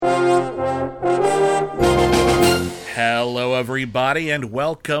everybody, and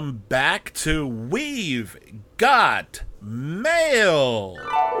welcome back to We've Got Mail.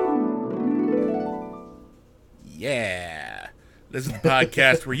 Yeah. This is the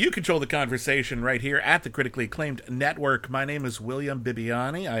podcast where you control the conversation right here at the critically acclaimed network. My name is William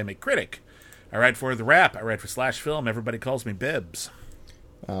Bibbiani. I am a critic. I write for The Wrap. I write for Slash Film. Everybody calls me Bibbs.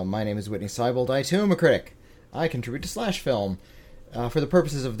 My name is Whitney Seibold. I, too, am a critic. I contribute to Slash Film. For the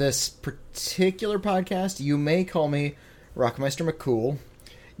purposes of this particular podcast, you may call me Rockmeister McCool.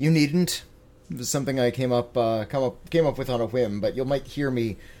 You needn't. It was something I came up with on a whim, but you might hear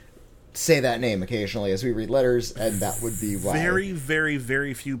me say that name occasionally as we read letters, and that would be why. Very, very,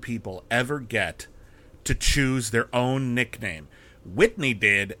 very few people ever get to choose their own nickname. Whitney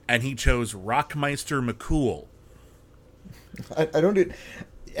did, and he chose Rockmeister McCool. I don't do...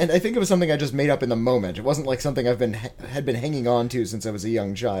 And I think it was something I just made up in the moment. It wasn't like something had been hanging on to since I was a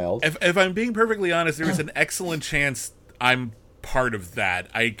young child. If I'm being perfectly honest, there is an excellent chance I'm part of that.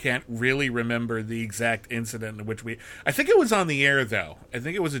 I can't really remember the exact incident in which I think it was on the air, though. I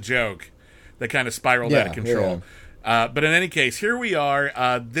think it was a joke that kind of spiraled out of control. Yeah. But in any case, here we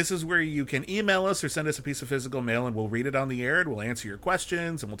are. This is where you can email us or send us a piece of physical mail, and we'll read it on the air, and we'll answer your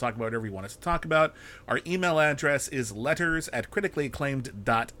questions, and we'll talk about whatever you want us to talk about. Our email address is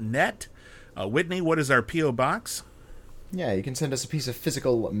letters@criticallyacclaimed.net. Whitney, what is our P.O. Box? Yeah, you can send us a piece of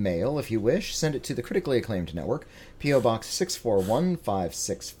physical mail if you wish. Send it to the Critically Acclaimed Network, P.O. Box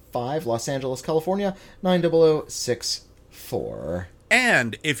 641565, Los Angeles, California, 90064.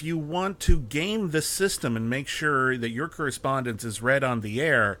 And if you want to game the system and make sure that your correspondence is read on the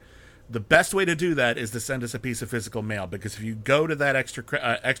air, the best way to do that is to send us a piece of physical mail. Because if you go to that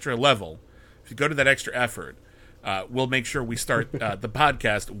extra level, if you go to that extra effort, we'll make sure we start the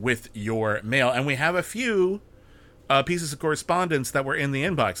podcast with your mail. And we have a few pieces of correspondence that were in the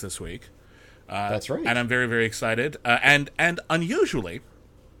inbox this week. That's right. And I'm very, very excited. And unusually,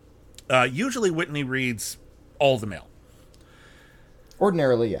 usually Whitney reads all the mail.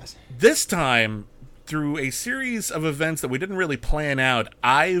 Ordinarily, yes. This time, through a series of events that we didn't really plan out,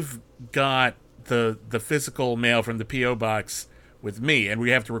 I've got the physical mail from the P.O. Box with me, and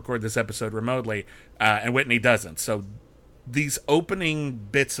we have to record this episode remotely, and Whitney doesn't. So these opening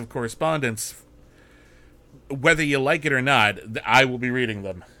bits of correspondence, whether you like it or not, I will be reading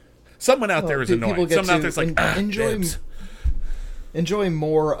them. Someone out there is annoying. Someone out there's like, enjoy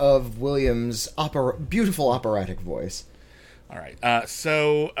more of William's beautiful operatic voice. All right,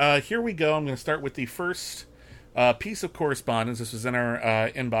 so here we go. I'm going to start with the first piece of correspondence. This was in our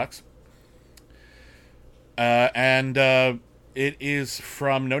inbox. And it is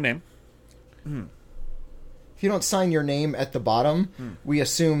from No Name. If you don't sign your name at the bottom, we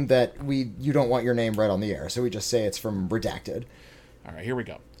assume that you don't want your name read on the air, so we just say it's from Redacted. All right, here we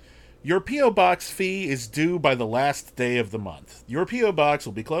go. Your P.O. Box fee is due by the last day of the month. Your P.O. Box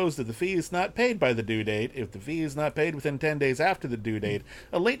will be closed if the fee is not paid by the due date. If the fee is not paid within 10 days after the due date,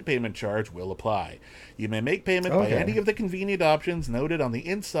 a late payment charge will apply. You may make payment by any of the convenient options noted on the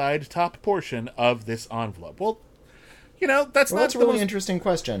inside top portion of this envelope. Well, that's a really interesting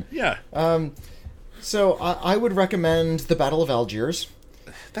question. Yeah. So I would recommend the Battle of Algiers.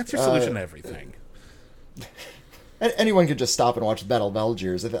 That's your solution to everything. Anyone could just stop and watch the Battle of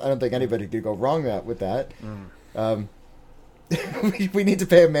Algiers. I don't think anybody could go wrong with that. We need to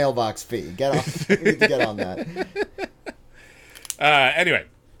pay a mailbox fee. We need to get on that. Anyway,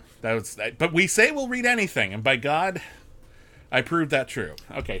 but we say we'll read anything, and by God, I proved that true.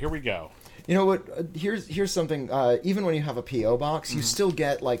 Okay, here we go. You know what? Here's something. Even when you have a P.O. box, you still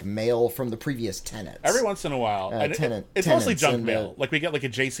get like mail from the previous tenants. Every once in a while. It's mostly junk mail. Like we get like a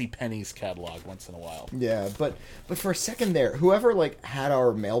J.C. Penney's catalog once in a while. Yeah, but for a second there, whoever like had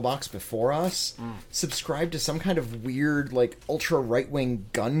our mailbox before us subscribed to some kind of weird like ultra right-wing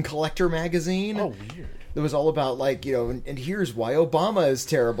gun collector magazine. Oh, weird. It was all about like, and here's why Obama is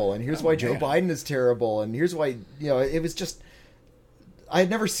terrible, and here's why Joe Biden is terrible, and here's why, it was just... I had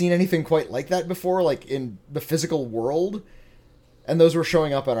never seen anything quite like that before, like in the physical world, and those were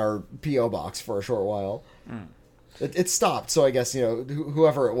showing up on our P.O. box for a short while. It stopped, so I guess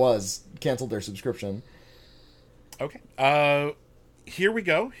whoever it was canceled their subscription. Okay, here we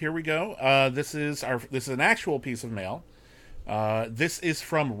go. This is an actual piece of mail. This is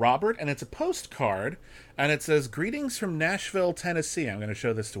from Robert, and it's a postcard, and it says, "Greetings from Nashville, Tennessee." I'm going to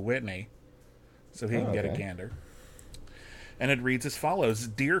show this to Whitney so he can get a gander. And it reads as follows.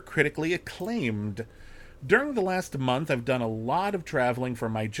 Dear Critically Acclaimed, during the last month, I've done a lot of traveling for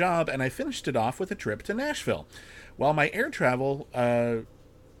my job, and I finished it off with a trip to Nashville. While my air travel during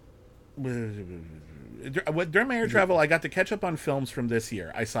my air travel, I got to catch up on films from this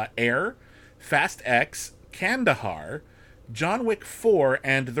year. I saw Air, Fast X, Kandahar, John Wick 4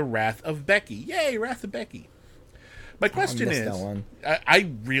 and The Wrath of Becky. Yay, Wrath of Becky. My question I missed is, that one. I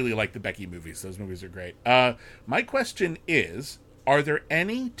really like the Becky movies. Those movies are great. My question is, are there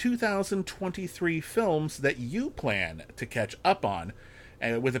any 2023 films that you plan to catch up on?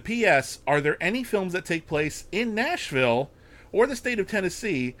 With a PS, are there any films that take place in Nashville or the state of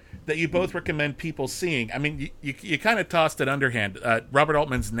Tennessee that you both recommend people seeing? I mean, you kind of tossed it underhand. Robert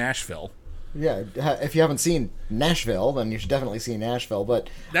Altman's Nashville. Yeah, if you haven't seen Nashville, then you should definitely see Nashville. But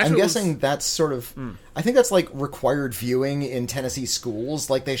Nashville I'm guessing that's sort of... I think that's like required viewing in Tennessee schools.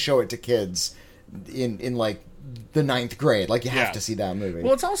 Like they show it to kids in like the 9th grade. Like you have to see that movie.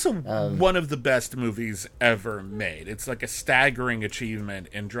 Well, it's also one of the best movies ever made. It's like a staggering achievement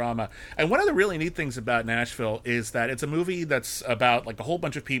in drama. And one of the really neat things about Nashville is that it's a movie that's about like a whole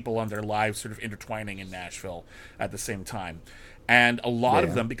bunch of people and their lives sort of intertwining in Nashville at the same time. And a lot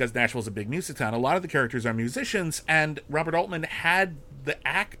of them, because Nashville's a big music town, a lot of the characters are musicians, and Robert Altman had the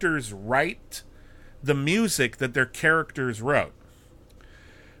actors write the music that their characters wrote.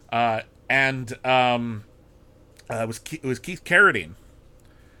 It was Keith Carradine,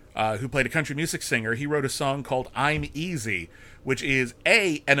 who played a country music singer. He wrote a song called I'm Easy, which is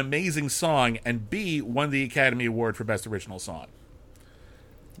A, an amazing song, and B, won the Academy Award for Best Original Song.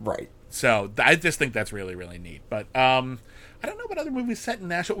 Right. So I just think that's really, really neat. But I don't know about other movies set in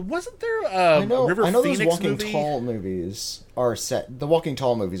Nashville. Wasn't there a River Phoenix those Walking movie? Tall movies are set... The Walking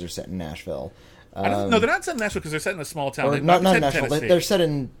Tall movies are set in Nashville. No, they're not set in Nashville because they're set in a small town. Or not Nashville. They're set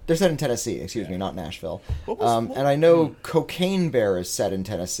in Tennessee. Excuse me, not Nashville. And I know Cocaine Bear is set in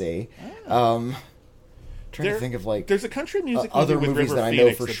Tennessee. Trying to think of like there's a country music other movie with movies River that I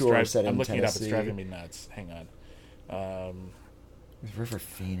Phoenix know for sure are set in I'm looking Tennessee. it up. It's driving me nuts. Hang on. River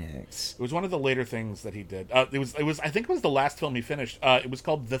Phoenix. It was one of the later things that he did. It was. I think it was the last film he finished. It was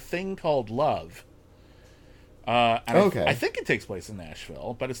called The Thing Called Love. I think it takes place in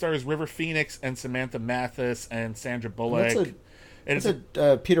Nashville, but it stars River Phoenix and Samantha Mathis and Sandra Bullock. It's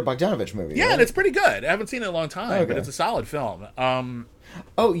a Peter Bogdanovich movie. Yeah, right? and it's pretty good. I haven't seen it in a long time, but it's a solid film.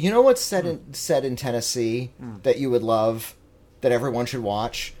 You know what's set in Tennessee that you would love, that everyone should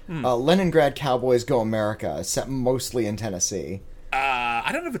watch? Leningrad Cowboys Go America, set mostly in Tennessee.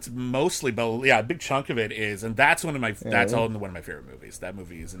 I don't know if it's mostly, but yeah, a big chunk of it is, and that's one of my one of my favorite movies. That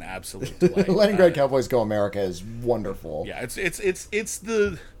movie is an absolute delight. Leningrad Cowboys Go America is wonderful. Yeah, it's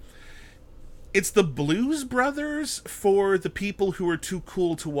the Blues Brothers for the people who are too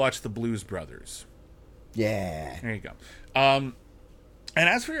cool to watch the Blues Brothers. Yeah, there you go. And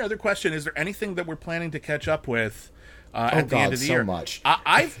as for your other question, is there anything that we're planning to catch up with? At the end of the year. Much.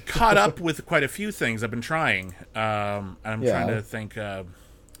 I've caught up with quite a few things. I've been trying. And I'm trying to think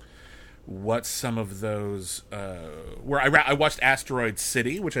what some of those where I watched Asteroid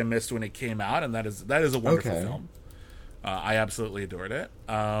City, which I missed when it came out, and that is a wonderful film. I absolutely adored it.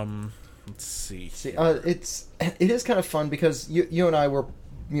 Let's see. It is kind of fun because you and I were,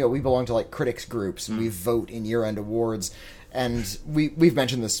 we belong to like critics groups and we vote in year-end awards. And we've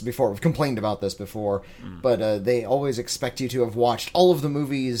mentioned this before. We've complained about this before, but they always expect you to have watched all of the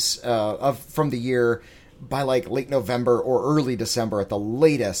movies from the year by like late November or early December at the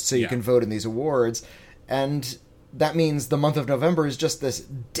latest, so you can vote in these awards. And that means the month of November is just this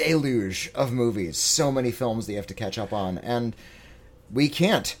deluge of movies. So many films that you have to catch up on, and we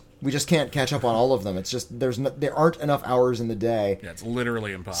can't. We just can't catch up on all of them. It's just there aren't enough hours in the day. Yeah, it's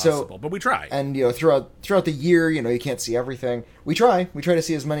literally impossible. But we try. And throughout the year, you can't see everything. We try. We try to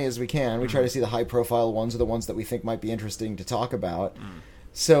see as many as we can. We try to see the high profile ones or the ones that we think might be interesting to talk about.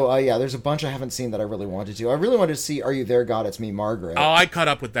 So there's a bunch I haven't seen that I really wanted to. I really wanted to see Are You There, God? It's Me, Margaret. Oh, I caught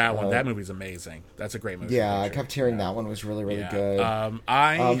up with that one. That movie's amazing. That's a great movie. Yeah, I kept hearing that one was really, really good. One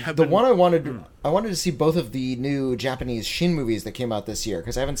I wanted to see both of the new Japanese Shin movies that came out this year,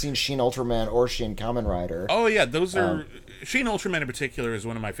 because I haven't seen Shin Ultraman or Shin Kamen Rider. Oh yeah, those are Shin Ultraman in particular is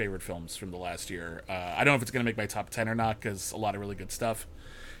one of my favorite films from the last year. I don't know if it's going to make my top 10 or not, because a lot of really good stuff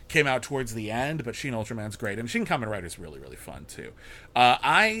came out towards the end, but Shin Ultraman's great, and Shin Kamen Rider is really, really fun too.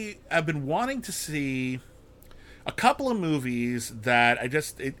 I have been wanting to see a couple of movies that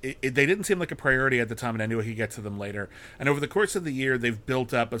they didn't seem like a priority at the time, and I knew I could get to them later. And over the course of the year, they've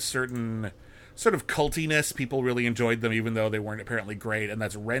built up a certain sort of cultiness. People really enjoyed them, even though they weren't apparently great, and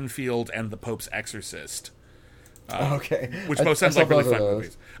that's Renfield and The Pope's Exorcist. Which both sounds like really fun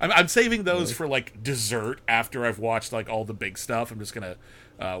movies. I'm saving those for like dessert after I've watched like all the big stuff. I'm just gonna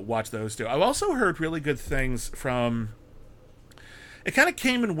watch those two. I've also heard really good things from it kind of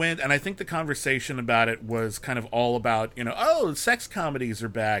came and went, and I think the conversation about it was kind of all about, oh, sex comedies are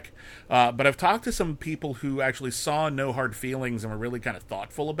back. But I've talked to some people who actually saw No Hard Feelings and were really kind of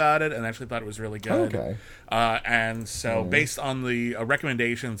thoughtful about it and actually thought it was really good. Okay. And so based on the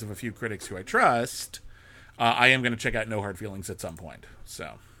recommendations of a few critics who I trust, I am going to check out No Hard Feelings at some point.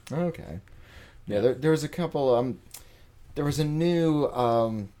 So. Okay. Yeah, there was a couple, there was a new,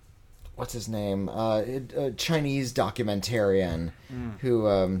 what's his name? A Chinese documentarian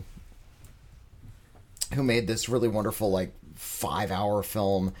who made this really wonderful 5-hour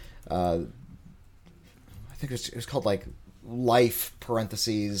film. I think it was called Life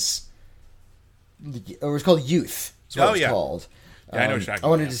parentheses. It was called Youth. Is what it's called. Yeah, I know what you're talking I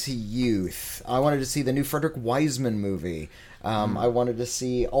wanted about. to see Youth. I wanted to see the new Frederick Wiseman movie. I wanted to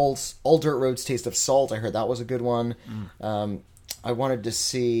see All Dirt Road's Taste of Salt. I heard that was a good one. I wanted to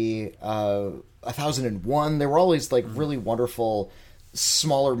see 1001. There were all these really wonderful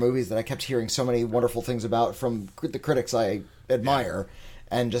smaller movies that I kept hearing so many wonderful things about from the critics I admire,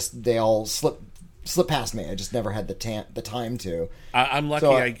 and just they all slip past me. I just never had the time to. I'm lucky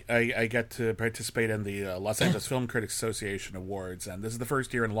So, I get to participate in the Los Angeles Film Critics Association Awards, and this is the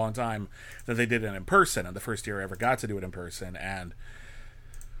first year in a long time that they did it in person, and the first year I ever got to do it in person. And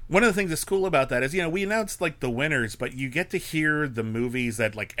one of the things that's cool about that is, we announced the winners, but you get to hear the movies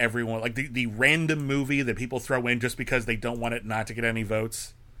that everyone, the random movie that people throw in just because they don't want it not to get any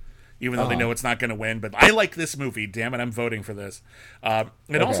votes. Even though they know it's not going to win, but I like this movie. Damn it, I'm voting for this. And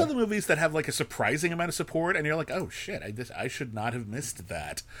also the movies that have a surprising amount of support, and you're like, oh shit, I should not have missed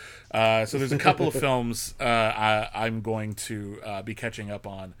that. So there's a couple of films I'm going to be catching up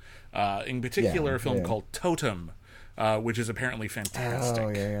on. In particular, a film called Totem, which is apparently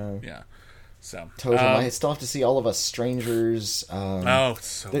fantastic. Oh yeah. So Totem. I still have to see All of Us Strangers. it's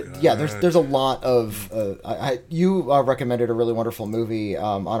so good. Yeah, there's a lot of. You recommended a really wonderful movie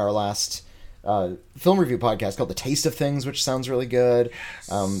on our last film review podcast called The Taste of Things, which sounds really good.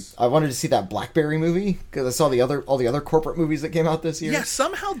 I wanted to see that BlackBerry movie because I saw all the other corporate movies that came out this year. Yeah,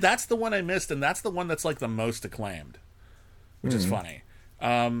 somehow that's the one I missed, and that's the one that's the most acclaimed, which is funny.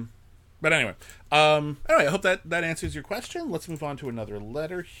 But anyway, I hope that answers your question. Let's move on to another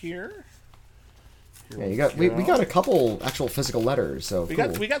letter here. Yeah, we got a couple actual physical letters, so we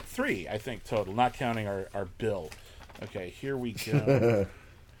cool. got 3, I think, total, not counting our bill. Okay, here we go.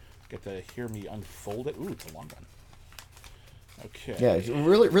 Get to hear me unfold it. Ooh, it's a long one. Okay. Yeah,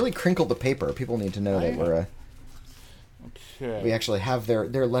 really crinkle the paper. People need to know that we're we actually have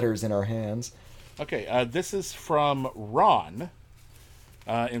their letters in our hands. Okay, this is from Ron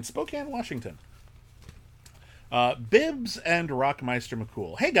in Spokane, Washington. Bibbs and Rockmeister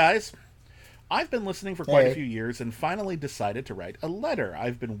McCool. Hey guys. I've been listening for quite a few years and finally decided to write a letter.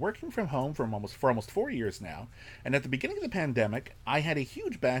 I've been working from home for almost 4 years now, and at the beginning of the pandemic, I had a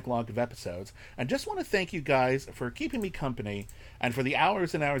huge backlog of episodes, and just want to thank you guys for keeping me company and for the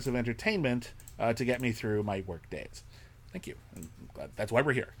hours and hours of entertainment to get me through my work days. Thank you. That's why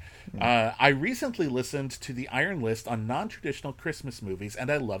we're here. I recently listened to the Iron List on non-traditional Christmas movies,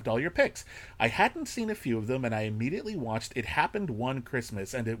 and I loved all your picks. I hadn't seen a few of them, and I immediately watched It Happened One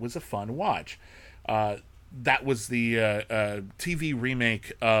Christmas, and it was a fun watch. That was the TV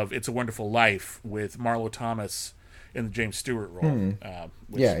remake of It's a Wonderful Life with Marlo Thomas in the James Stewart role.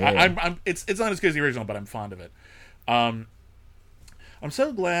 Which it's not as good as the original, but I'm fond of it. I'm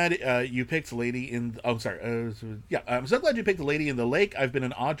so glad you picked Lady in... I'm so glad you picked Lady in the Lake. I've been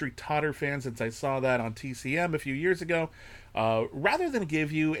an Audrey Totter fan since I saw that on TCM a few years ago. Rather than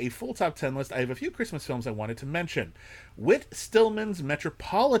give you a full top 10 list, I have a few Christmas films I wanted to mention. Whit Stillman's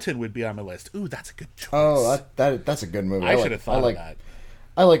Metropolitan would be on my list. Ooh, that's a good choice. Oh, that's a good movie. I should have thought of that.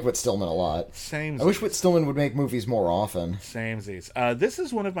 I like Whit Stillman a lot. Same. I wish Whit Stillman would make movies more often. Samesies. This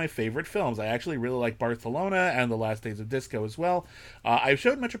is one of my favorite films. I actually really like Barcelona and The Last Days of Disco as well. I've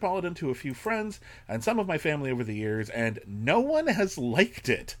showed Metropolitan to a few friends and some of my family over the years, and no one has liked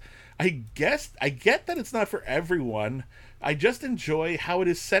it. I get that it's not for everyone. I just enjoy how it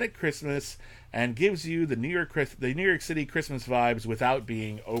is set at Christmas and gives you the New York City Christmas vibes without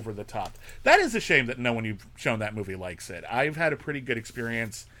being over the top. That is a shame that no one you've shown that movie likes it. I've had a pretty good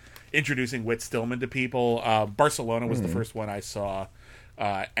experience introducing Whit Stillman to people. Barcelona was the first one I saw,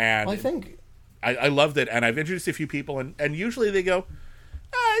 and I think I loved it. And I've introduced a few people, and usually they go,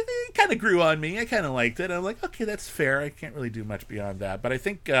 it kind of grew on me. I kind of liked it. And I'm like, okay, that's fair. I can't really do much beyond that. But I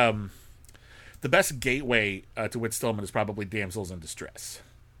think the best gateway to Whit Stillman is probably Damsels in Distress.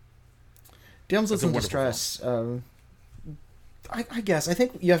 Damsels in Distress. I guess I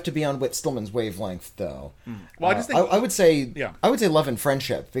think you have to be on Whit Stillman's wavelength, though. Well, I just think I would say yeah. I would say Love and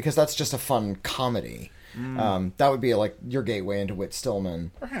Friendship, because that's just a fun comedy. That would be like your gateway into Whit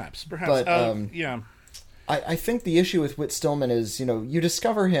Stillman. Perhaps. But yeah. I think the issue with Whit Stillman is, you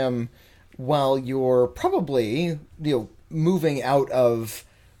discover him while you're probably, moving out of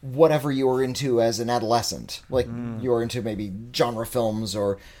whatever you were into as an adolescent. Like, you were into maybe genre films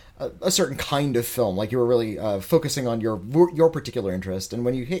or a certain kind of film. Like, you were really focusing on your particular interest. And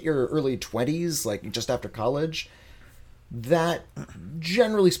when you hit your early 20s, like just after college, that,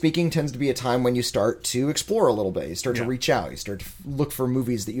 generally speaking, tends to be a time when you start to explore a little bit. You start to reach out. You start to look for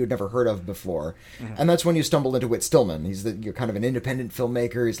movies that you had never heard of before. And that's when you stumble into Whit Stillman. You're kind of an independent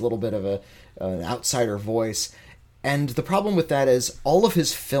filmmaker. He's a little bit of an outsider voice. And the problem with that is all of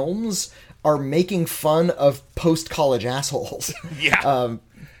his films are making fun of post-college assholes. Yeah.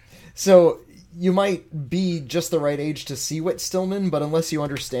 So you might be just the right age to see Whit Stillman, but unless you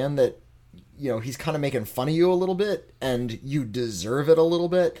understand that, he's kind of making fun of you a little bit, and you deserve it a little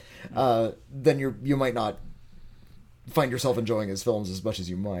bit, then you might not find yourself enjoying his films as much as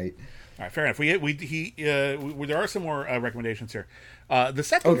you might. All right, fair enough. There are some more recommendations here. The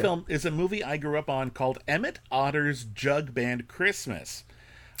second film is a movie I grew up on called Emmett Otter's Jug Band Christmas.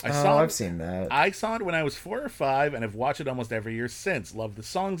 I've seen that. I saw it when I was 4 or 5, and have watched it almost every year since. Love the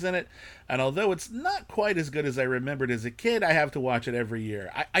songs in it, and although it's not quite as good as I remembered as a kid, I have to watch it every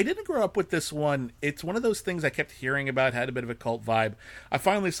year. I didn't grow up with this one. It's one of those things I kept hearing about, had a bit of a cult vibe. I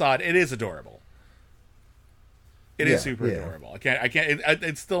finally saw it. It is adorable. It is super adorable.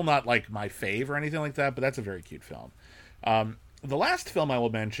 It's still not like my fave or anything like that, but that's a very cute film. The last film I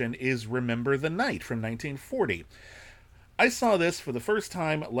will mention is Remember the Night from 1940. I saw this for the first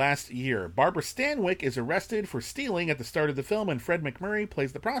time last year. Barbara Stanwyck is arrested for stealing at the start of the film, and Fred MacMurray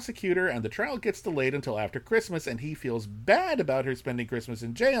plays the prosecutor, and the trial gets delayed until after Christmas, and he feels bad about her spending Christmas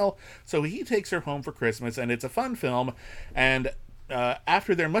in jail, so he takes her home for Christmas, and it's a fun film, and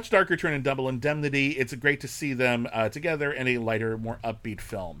after their much darker turn in Double Indemnity, it's great to see them together in a lighter, more upbeat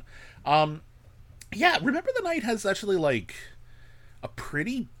film. Remember the Night has actually, like, a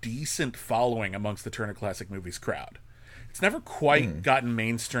pretty decent following amongst the Turner Classic Movies crowd. It's never quite gotten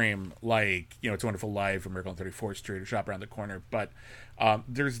mainstream like, It's a Wonderful Life or Miracle on 34th Street or Shop Around the Corner, but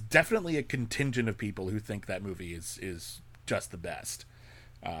there's definitely a contingent of people who think that movie is just the best.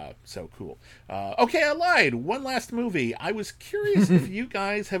 So cool. Okay, I lied. One last movie. I was curious if you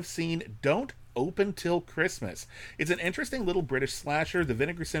guys have seen Don't Open Till Christmas. It's an interesting little British slasher. The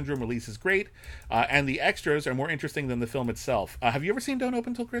Vinegar Syndrome release is great, and the extras are more interesting than the film itself. Have you ever seen Don't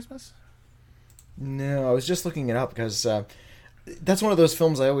Open Till Christmas? No, I was just looking it up because that's one of those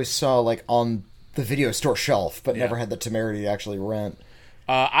films I always saw like on the video store shelf, but never had the temerity to actually rent.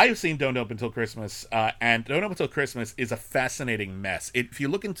 I've seen Don't Open Till Christmas, and Don't Open Till Christmas is a fascinating mess. If you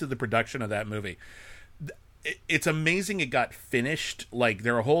look into the production of that movie, it's amazing it got finished. Like,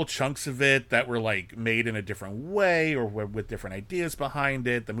 there are whole chunks of it that were, like, made in a different way or with different ideas behind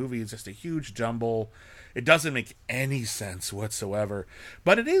it. The movie is just a huge jumble. It doesn't make any sense whatsoever,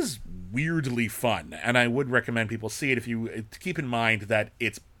 but it is weirdly fun, and I would recommend people see it if you keep in mind that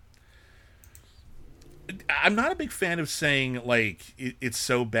I'm not a big fan of saying, like, it's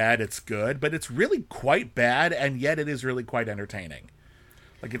so bad it's good, but it's really quite bad, and yet it is really quite entertaining.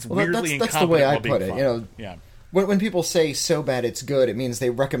 Like, it's weirdly incompetent. That's the way I put it. Yeah. When people say so bad it's good, it means they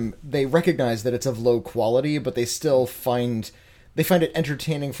recognize that it's of low quality, but they still find it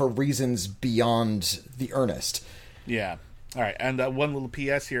entertaining for reasons beyond the earnest. Yeah. All right, and one little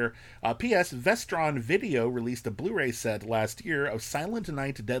P.S. here. P.S. Vestron Video released a Blu-ray set last year of Silent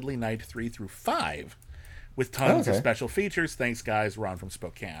Night, Deadly Night 3 through 5, with tons of special features. Thanks, guys. Ron from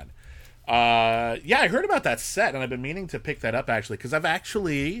Spokane. I heard about that set, and I've been meaning to pick that up, actually, because I've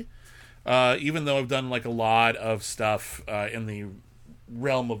actually, even though I've done, like, a lot of stuff in the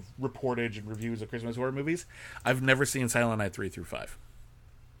realm of reportage and reviews of Christmas horror movies, I've never seen Silent Night 3 through 5.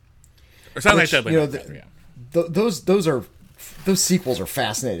 Or Silent Night Deadly Night. Those sequels are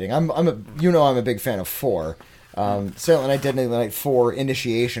fascinating. I'm a big fan of 4. Silent Night Deadly Night 4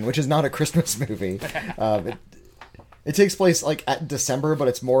 Initiation, which is not a Christmas movie. It takes place like at December, but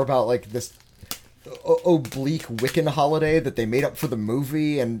it's more about like this oblique Wiccan holiday that they made up for the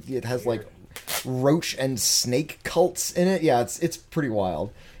movie, and it has like roach and snake cults in it. Yeah, it's pretty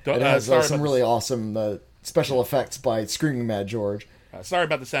wild. It has some really awesome special effects by Screaming Mad George. Sorry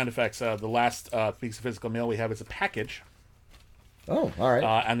about the sound effects. The last piece of physical mail we have is a package. Oh, all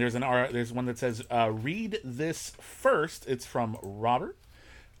right. And there's one that says, read this first. It's from Robert.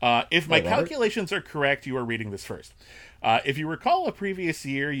 If my Wait, Robert? calculations are correct, you are reading this first. If you recall a previous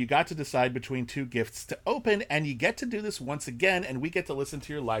year, you got to decide between two gifts to open, and you get to do this once again, and we get to listen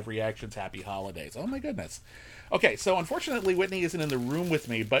to your live reactions. Happy holidays. Oh my goodness. Okay, so unfortunately, Whitney isn't in the room with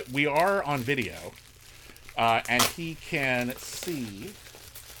me, but we are on video, and he can see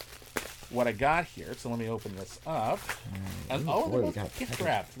what I got here. So let me open this up. And Ooh, boy, they're we both got gift package.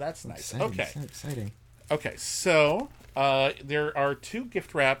 wrapped. That's nice. Exciting, Okay. so exciting. Okay, so there are two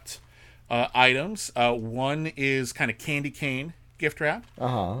gift wrapped items. One is kind of candy cane gift wrap.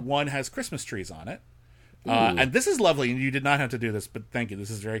 One has Christmas trees on it. And this is lovely, and you did not have to do this, but thank you. This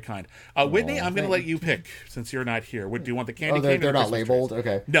is very kind. Whitney, I'm going to let you pick since you're not here. Do you want the candy cane? They're or not Christmas labeled. trees?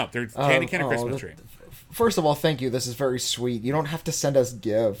 Okay. No, they're candy cane or Christmas tree. First of all, thank you. This is very sweet. You don't have to send us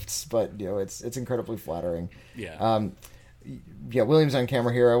gifts, but it's incredibly flattering. Yeah. Yeah, William's on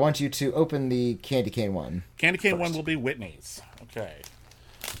camera here. I want you to open the candy cane one. Candy cane first. one will be Whitney's. Okay.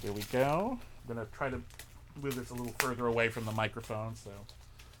 Here we go. I'm going to try to move this a little further away from the microphone so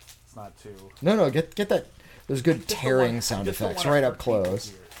it's not too... No, get that. Those good tearing Just sound the effects one right for up people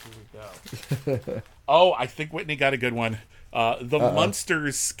close. Here we go. Oh, I think Whitney got a good one. The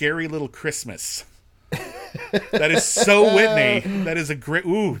Munsters' Scary Little Christmas. That is so Whitney. That is a great...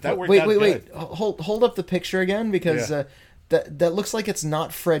 Ooh, that worked out good. Wait. Hold up the picture again, because Yeah. that looks like it's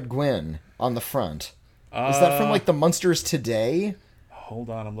not Fred Gwynn on the front. Is that from like the Munsters Today? Hold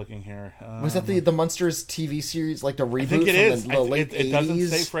on, I'm looking here. Was that the Munsters TV series, like the reboot I think it is. from the late It doesn't 80s?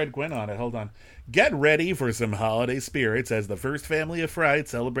 say Fred Gwynn on it. Hold on. Get ready for some holiday spirits as the first family of Fright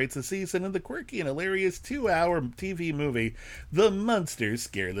celebrates the season in the quirky and hilarious 2-hour TV movie, The Munsters'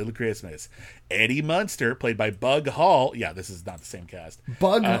 Scary Little Christmas. Eddie Munster, played by Bug Hall. Yeah, this is not the same cast.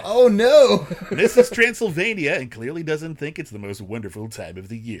 Bug. Oh no! Mrs. Transylvania and clearly doesn't think it's the most wonderful time of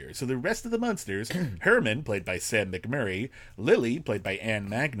the year. So the rest of the Munsters, Herman, played by Sam McMurray, Lily, played by Ann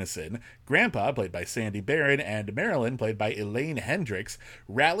Magnuson, Grandpa, played by Sandy Barron, and Marilyn, played by Elaine Hendricks,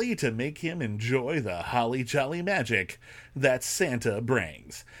 rally to make him enjoy the holly jolly magic that Santa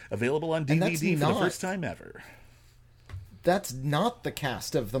brings. Available on And that's DVD for the not- first time ever. That's not the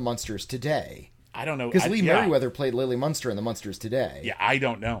cast of the Munsters Today. I don't know. Because Lee yeah. Merriweather played Lily Munster in the Munsters Today. Yeah, I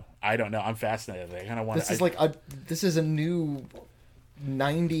don't know. I'm fascinated. I kind of want. This is a new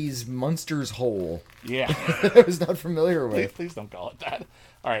 '90s Munsters hole Yeah. that I was not familiar Please, with. please don't call it that.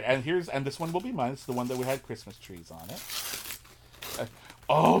 All right, and this one will be mine. It's the one that we had Christmas trees on it.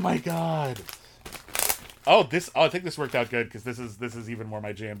 Oh my god. I think this worked out good because this is even more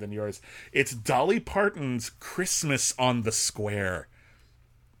my jam than yours. It's Dolly Parton's Christmas on the Square.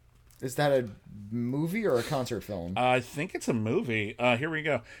 Is that a movie or a concert film? I think it's a movie. Here we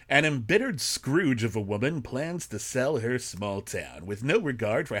go. An embittered Scrooge of a woman plans to sell her small town with no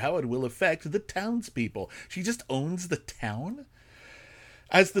regard for how it will affect the townspeople. She just owns the town.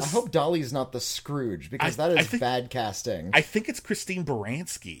 I hope Dolly's not the Scrooge, because that I is bad casting. I think it's Christine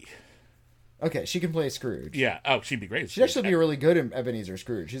Baranski. Okay, she can play Scrooge. Yeah. Oh, she'd be great. She'd actually be really good in Ebenezer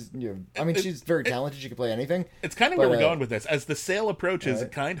Scrooge. She's very talented. She can play anything. It's kind of where we're going with this. As the sale approaches, a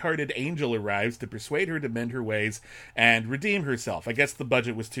kind-hearted angel arrives to persuade her to mend her ways and redeem herself. I guess the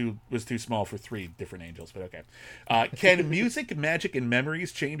budget was too small for 3 different angels, but okay. Can music, magic, and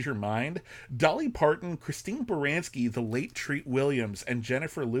memories change your mind? Dolly Parton, Christine Baranski, the late Treat Williams, and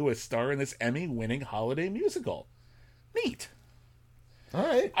Jennifer Lewis star in this Emmy-winning holiday musical. Neat. All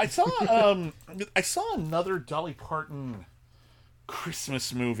right. I saw another Dolly Parton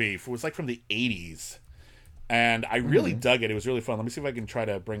Christmas movie. It was like from the 80s. And I really dug it. It was really fun. Let me see if I can try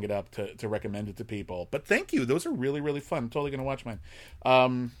to bring it up to recommend it to people. But thank you. Those are really, really fun. I'm totally going to watch mine.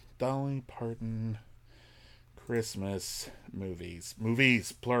 Dolly Parton Christmas movies.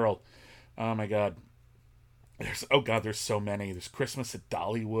 Movies, plural. Oh, my God. There's so many. There's Christmas at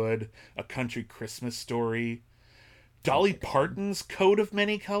Dollywood, A Country Christmas Story, Dolly Parton's Coat of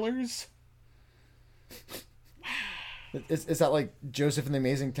Many Colors. Is that like Joseph and the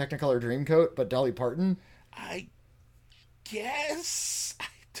Amazing Technicolor Dreamcoat, but Dolly Parton? I guess. I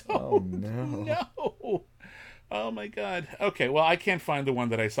Oh, don't no. know. Oh, my God. Okay, well, I can't find the one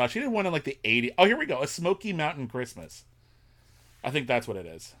that I saw. She did one in like the 80s. Oh, here we go. A Smoky Mountain Christmas. I think that's what it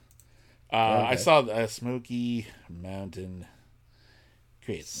is. Okay. I saw a Smoky Mountain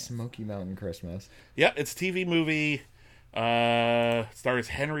Christmas. Smoky Mountain Christmas. Yeah, it's a TV movie. Stars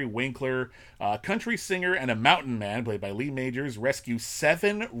Henry Winkler, a country singer and a mountain man played by Lee Majors, rescue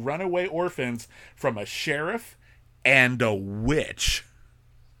 7 runaway orphans from a sheriff and a witch.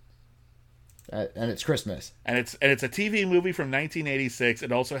 And it's Christmas. And it's a TV movie from 1986.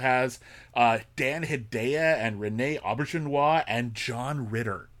 It also has Dan Hedaya and Renee Auberjonois and John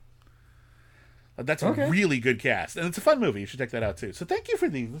Ritter. That's a Okay. really good cast, and it's a fun movie. You should check that out too. So thank you for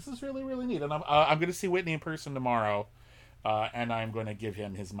these. This is really, really neat. And I'm going to see Whitney in person tomorrow, and I'm going to give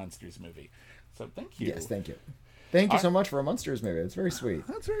him his Munsters movie. So thank you. Yes, thank you. Thank you so much for a Munsters movie. It's very sweet.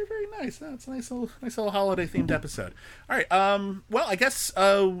 That's very, very nice. That's a nice little holiday themed episode. All right. Well, I guess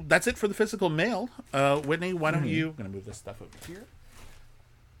that's it for the physical mail. Whitney, why don't you? I'm going to move this stuff over here.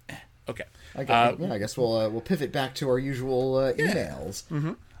 Okay. I guess we'll pivot back to our usual emails.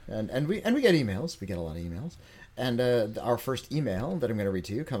 Mm-hmm. And we get emails. We get a lot of emails. And our first email that I'm going to read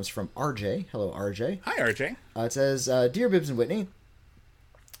to you comes from RJ. Hello, RJ. Hi, RJ. It says, "Dear Bibbs and Whitney,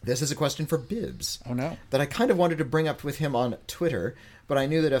 this is a question for Bibbs. Oh, no. That I kind of wanted to bring up with him on Twitter, but I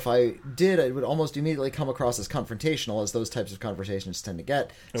knew that if I did, it would almost immediately come across as confrontational, as those types of conversations tend to get.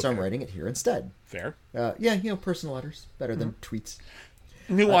 So I'm writing it here instead." Fair. Personal letters. Better than tweets.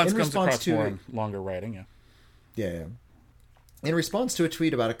 Nuance comes across more in longer writing, yeah. Yeah. In response to a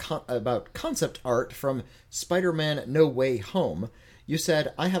tweet about concept art from Spider-Man No Way Home, you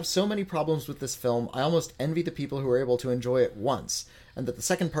said, "I have so many problems with this film, I almost envy the people who were able to enjoy it once, and that the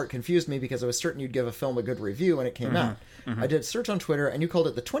second part confused me because I was certain you'd give a film a good review when it came out. I did a search on Twitter, and you called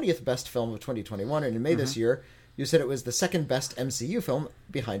it the 20th best film of 2021, and in May this year, you said it was the second best MCU film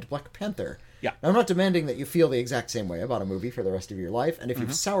behind Black Panther. Yeah. Now, I'm not demanding that you feel the exact same way about a movie for the rest of your life, and if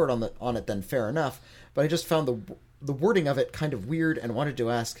you've soured on it, then fair enough, but I just found the wording of it kind of weird and wanted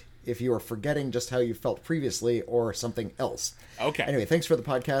to ask if you are forgetting just how you felt previously or something else." Okay. Anyway, thanks for the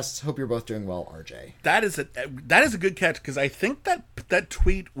podcasts. Hope you're both doing well, RJ. That is a good catch, because I think that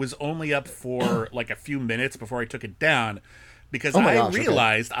tweet was only up for like a few minutes before I took it down, because I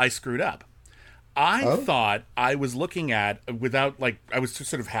realized I screwed up. I thought I was looking at, I was just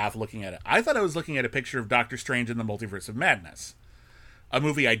sort of half looking at it. I thought I was looking at a picture of Doctor Strange in the Multiverse of Madness, a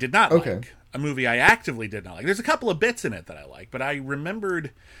movie I did not like, a movie I actively did not like. There's a couple of bits in it that I like, but I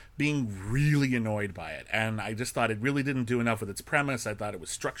remembered being really annoyed by it, and I just thought it really didn't do enough with its premise. I thought it was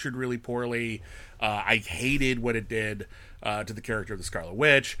structured really poorly. I hated what it did to the character of the Scarlet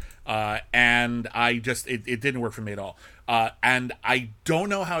Witch, and it didn't work for me at all. And I don't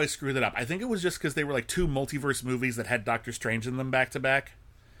know how I screwed it up. I think it was just because they were like two multiverse movies that had Doctor Strange in them back to back.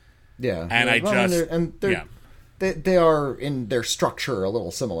 Yeah. And They are, in their structure, a little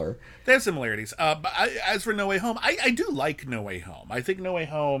similar. They have similarities. But as for No Way Home, I do like No Way Home. I think No Way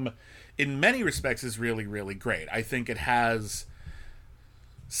Home, in many respects, is really, really great. I think it has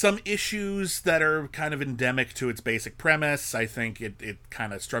some issues that are kind of endemic to its basic premise. I think it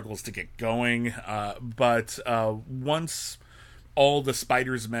kind of struggles to get going. But once all the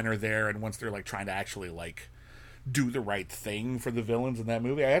Spider's men are there, and once they're like trying to actually like do the right thing for the villains in that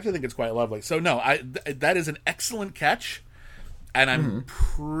movie, I actually think it's quite lovely. So no, that is an excellent catch, and I'm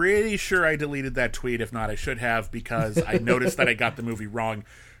pretty sure I deleted that tweet. If not, I should have, because I noticed that I got the movie wrong.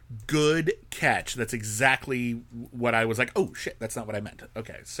 Good catch. That's exactly what I was like, oh shit, that's not what I meant.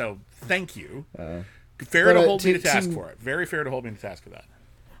 Okay, so thank you. Fair to hold me to task for it. Very fair to hold me to task for that.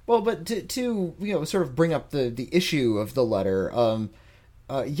 Well, but to sort of bring up the issue of the letter,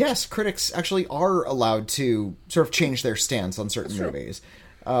 yes, critics actually are allowed to sort of change their stance on certain movies.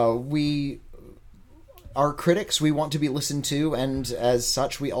 We are critics. We want to be listened to, and as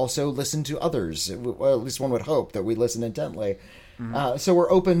such, we also listen to others. Well, at least one would hope that we listen intently. So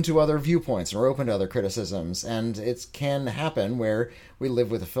we're open to other viewpoints, and we're open to other criticisms, and it can happen where we live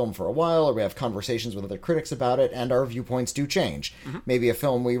with a film for a while, or we have conversations with other critics about it, and our viewpoints do change. Maybe a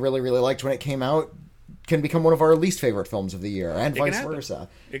film we really, really liked when it came out can become one of our least favorite films of the year, and vice versa.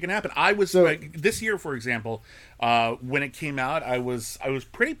 It can happen. I was this year, for example, when it came out, I was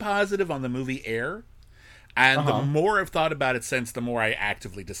pretty positive on the movie Air, and the more I've thought about it since, the more I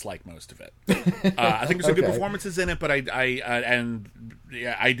actively dislike most of it. I think there's some good performances in it, but I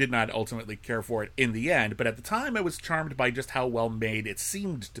did not ultimately care for it in the end. But at the time, I was charmed by just how well made it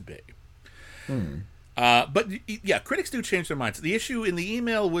seemed to be. But yeah, critics do change their minds. The issue in the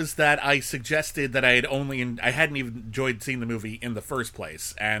email was that I suggested that I hadn't even enjoyed seeing the movie in the first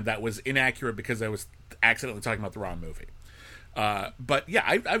place, and that was inaccurate because I was accidentally talking about the wrong movie. But yeah,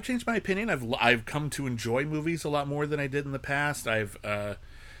 I've changed my opinion. I've come to enjoy movies a lot more than I did in the past. I've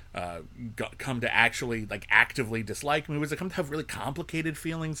come to actually like actively dislike movies. I come to have really complicated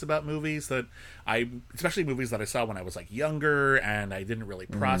feelings about movies especially movies that I saw when I was like younger and I didn't really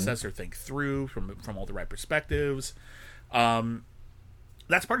process or think through from all the right perspectives.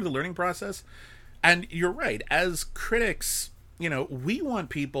 That's part of the learning process. And you're right, as critics, we want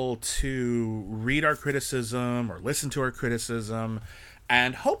people to read our criticism or listen to our criticism,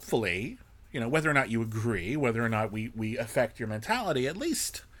 and hopefully, whether or not you agree, whether or not we affect your mentality, at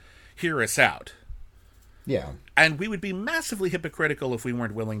least hear us out. Yeah. And we would be massively hypocritical if we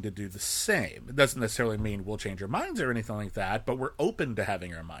weren't willing to do the same. It doesn't necessarily mean we'll change our minds or anything like that, but we're open to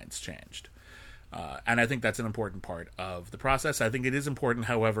having our minds changed. And I think that's an important part of the process. I think it is important,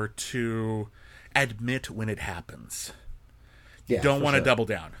 however, to admit when it happens. You don't want to double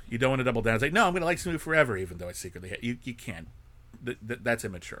down. You don't want to double down and say, no, I'm going to like this movie forever, even though I secretly hate you. You can't. That's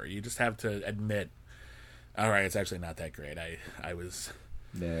immature. You just have to admit, all right, it's actually not that great. I was...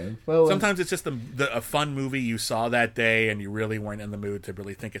 Yeah. Well, sometimes it's just a fun movie you saw that day and you really weren't in the mood to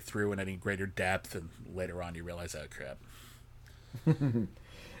really think it through in any greater depth, and later on you realize, oh, crap.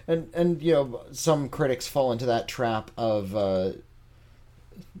 and you know, some critics fall into that trap of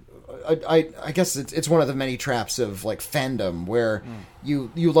I guess it's one of the many traps of like fandom where you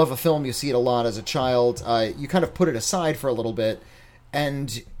love a film, you see it a lot as a child, you kind of put it aside for a little bit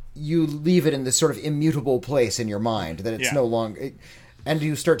and you leave it in this sort of immutable place in your mind that it's no longer... And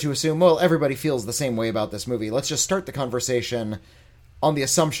you start to assume, well, everybody feels the same way about this movie. Let's just start the conversation on the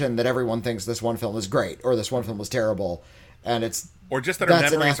assumption that everyone thinks this one film is great or this one film was terrible, and it's or just that our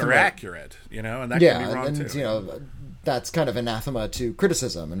memories are accurate, you know, and that can be wrong too. You know, that's kind of anathema to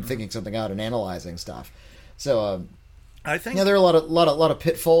criticism and thinking something out and analyzing stuff. So I think there are a lot of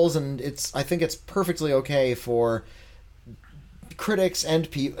pitfalls, and I think it's perfectly okay for critics and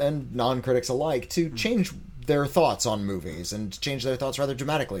non-critics alike to change their thoughts on movies and change their thoughts rather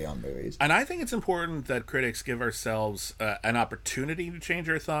dramatically on movies. And I think it's important that critics give ourselves an opportunity to change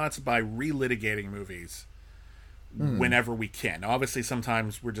our thoughts by relitigating movies whenever we can. Now, obviously,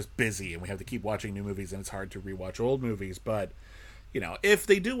 sometimes we're just busy and we have to keep watching new movies and it's hard to rewatch old movies. But, you know, if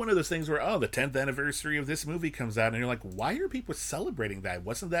they do one of those things where, oh, the 10th anniversary of this movie comes out and you're like, why are people celebrating that?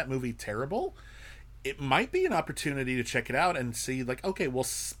 Wasn't that movie terrible? It might be an opportunity to check it out and see, like, okay, well,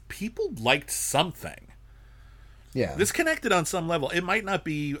 people liked something. Yeah. This connected on some level. It might not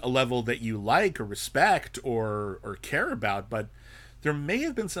be a level that you like or respect or care about, but there may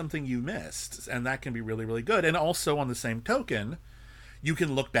have been something you missed, and that can be really, really good. And also, on the same token, you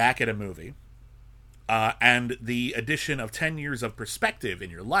can look back at a movie, and the addition of 10 years of perspective in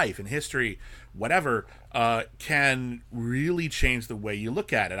your life, in history, whatever, can really change the way you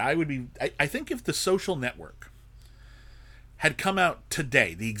look at it. I think if The Social Network had come out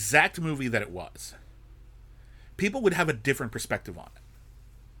today, the exact movie that it was, people would have a different perspective on it.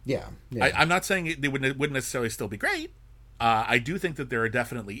 Yeah. I'm not saying they wouldn't necessarily still be great. I do think that there are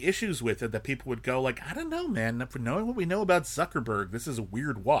definitely issues with it that people would go like, I don't know, man. For knowing what we know about Zuckerberg, this is a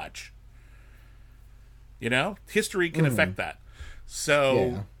weird watch. You know? History can affect that.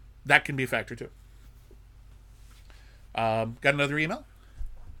 So that can be a factor too. Got another email?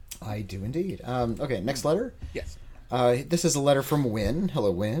 I do indeed. Okay, next letter. Yes. This is a letter from Win.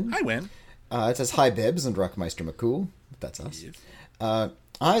 Hello, Win. Hi, Win. It says, hi, Bibbs and Ruckmeister McCool. That's us. Yes.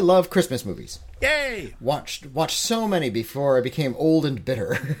 I love Christmas movies. Yay! Watched so many before I became old and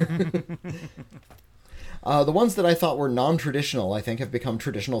bitter. The ones that I thought were non-traditional, I think, have become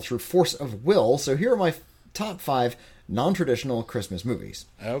traditional through force of will. So here are my top 5 non-traditional Christmas movies.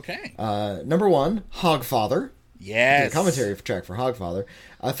 Okay. Number 1, Hogfather. Yes. Did a commentary track for Hogfather.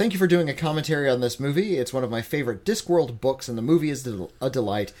 Thank you for doing a commentary on this movie. It's one of my favorite Discworld books, and the movie is a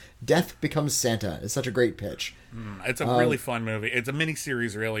delight. Death Becomes Santa. It's such a great pitch. It's a really fun movie. It's a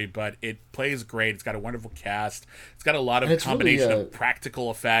mini-series, really, but it plays great. It's got a wonderful cast. It's got a lot of combination really, of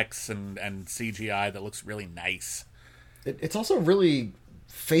practical effects and CGI that looks really nice. It's also really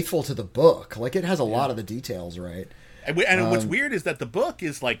faithful to the book. Like, it has a lot of the details right. And what's weird is that the book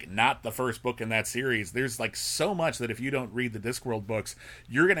is like not the first book in that series. There's like so much that if you don't read the Discworld books,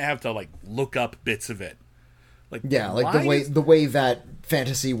 you're gonna have to like look up bits of it. Like the way that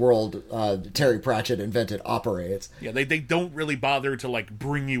fantasy world Terry Pratchett invented operates. Yeah, they don't really bother to like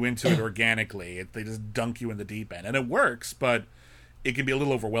bring you into it organically. They just dunk you in the deep end, and it works, but it can be a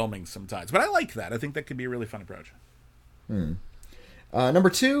little overwhelming sometimes. But I like that. I think that could be a really fun approach. Number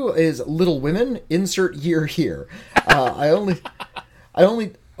 2 is Little Women. Insert year here. I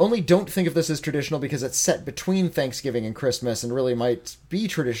only don't think of this as traditional because it's set between Thanksgiving and Christmas and really might be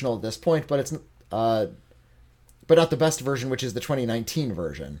traditional at this point, but it's but not the best version, which is the 2019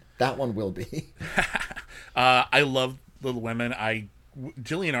 version. That one will be. I love Little Women.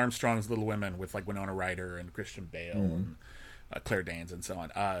 Gillian Armstrong's Little Women with like Winona Ryder and Christian Bale and Claire Danes and so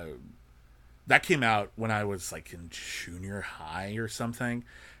on. That came out when I was like in junior high or something,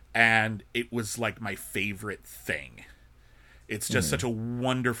 and it was like my favorite thing. It's just such a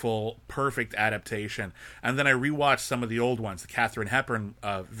wonderful, perfect adaptation. And then I rewatched some of the old ones. The Katharine Hepburn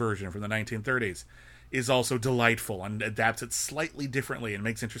version from the 1930s is also delightful and adapts it slightly differently and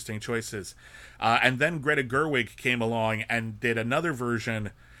makes interesting choices. And then Greta Gerwig came along and did another version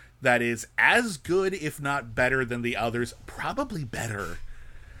that is as good, if not better, than the others. Probably better.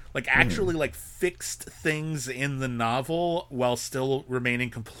 Like, actually, like, fixed things in the novel while still remaining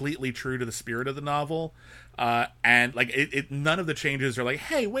completely true to the spirit of the novel. And, like, none of the changes are like,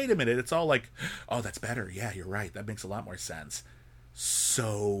 hey, wait a minute. It's all like, oh, that's better. Yeah, you're right. That makes a lot more sense.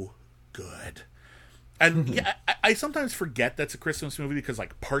 So good. And, yeah, I sometimes forget that's a Christmas movie because,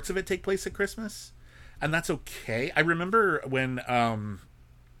 like, parts of it take place at Christmas. And that's okay. I remember when...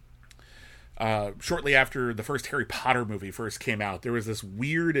 shortly after the first Harry Potter movie first came out, there was this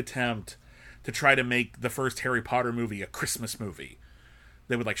weird attempt to try to make the first Harry Potter movie a Christmas movie.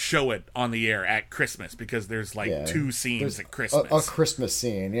 They would, like, show it on the air at Christmas because there's, like, 2 scenes at Christmas. A Christmas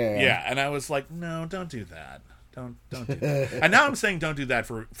scene, Yeah, and I was like, no, don't do that. Don't do that. And now I'm saying don't do that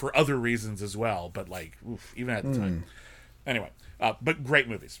for other reasons as well, but, like, oof, even at the time. Anyway, but great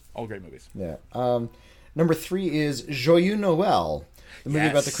movies. All great movies. Yeah. Number 3 is Joyeux Noël. The movie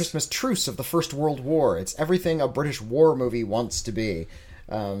about the Christmas truce of the First World War. It's everything a British war movie wants to be.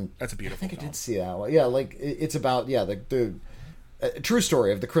 That's a beautiful I think film. I did see that one. Yeah, like, it's about, the true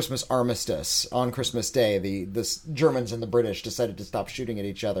story of the Christmas armistice on Christmas Day. The Germans and the British decided to stop shooting at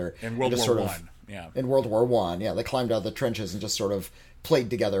each other. In World War One. Yeah. In World War One, yeah. They climbed out of the trenches and just sort of played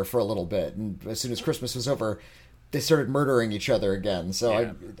together for a little bit. And as soon as Christmas was over, they started murdering each other again. So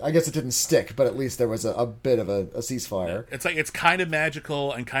Yeah. I guess it didn't stick, but at least there was a bit of a ceasefire. It's like, it's kind of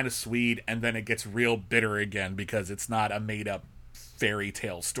magical and kind of sweet, and then it gets real bitter again because it's not a made-up fairy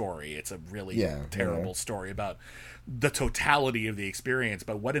tale story. It's a really terrible story about the totality of the experience,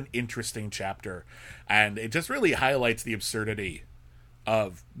 but what an interesting chapter. And it just really highlights the absurdity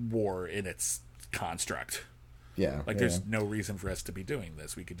of war in its construct. Yeah. Like, there's no reason for us to be doing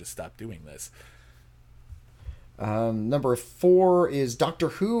this. We could just stop doing this. Number 4 is Doctor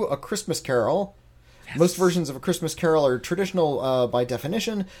Who, A Christmas Carol. Yes. Most versions of A Christmas Carol are traditional by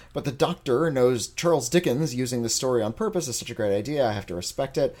definition, but the Doctor knows Charles Dickens. Using this story on purpose is such a great idea. I have to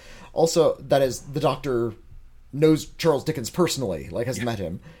respect it. Also, that is, the Doctor knows Charles Dickens personally, like has met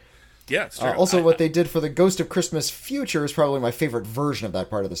him. Yeah, it's true. Also, what they did for the Ghost of Christmas Future is probably my favorite version of that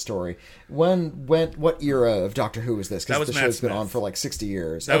part of the story. What era of Doctor Who is this? Because the show's been on for like 60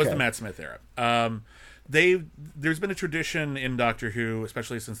 years. That was the Matt Smith era. There's been a tradition in Doctor Who,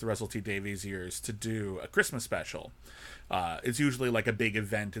 especially since the Russell T Davies years, to do a Christmas special. It's usually like a big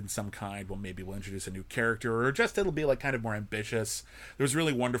event in some kind. Well, maybe we'll introduce a new character, or just it'll be like kind of more ambitious. There was a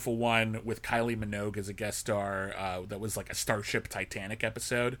really wonderful one with Kylie Minogue as a guest star that was like a Starship Titanic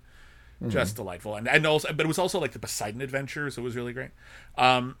episode. Just delightful. And also, but it was also like the Poseidon Adventure, so it was really great.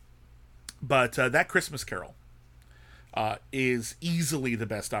 But that Christmas Carol is easily the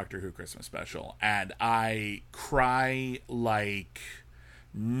best Doctor Who Christmas special, and I cry like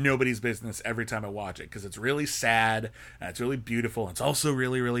nobody's business every time I watch it because it's really sad and it's really beautiful and it's also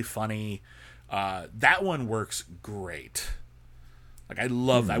really, really funny. That one works great. Like, I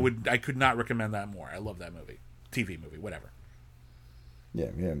love that. I could not recommend that more. I love that movie, TV movie, whatever. Yeah.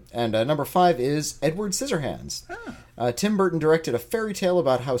 And number 5 is Edward Scissorhands. Tim Burton directed a fairy tale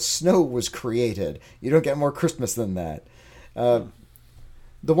about how snow was created. You don't get more Christmas than that.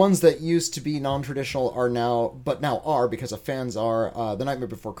 The ones that used to be non-traditional are now are because of fans are The Nightmare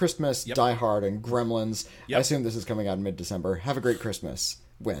Before Christmas, Die Hard, and Gremlins. I assume this is coming out in mid-December. Have a great Christmas.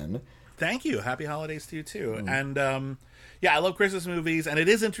 Win. Thank you. Happy holidays to you too. And I love Christmas movies, and it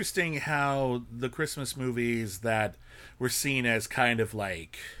is interesting how the Christmas movies that were seen as kind of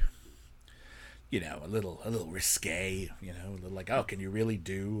like, a little risque, a little like, oh, can you really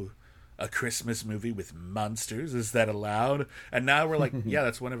do a Christmas movie with monsters? Is that allowed? And now we're like, yeah,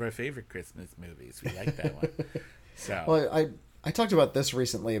 that's one of our favorite Christmas movies. We like that one. So, well, I talked about this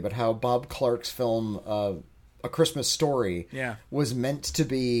recently, about how Bob Clark's film A Christmas Story was meant to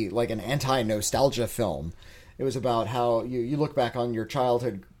be like an anti-nostalgia film. It was about how you look back on your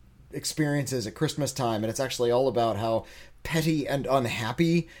childhood experiences at Christmas time, and it's actually all about how petty and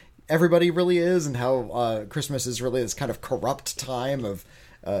unhappy everybody really is, and how Christmas is really this kind of corrupt time of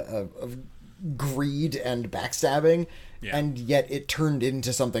greed and backstabbing. And yet it turned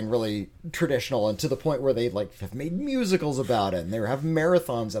into something really traditional, and to the point where they have made musicals about it, and they have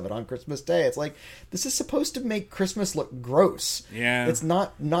marathons of it on Christmas Day. It's like, this is supposed to make Christmas look gross. Yeah. It's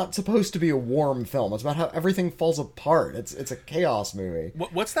not supposed to be a warm film. It's about how everything falls apart. It's a chaos movie.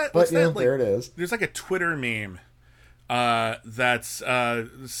 What's that? But there it is. There's like a Twitter meme that's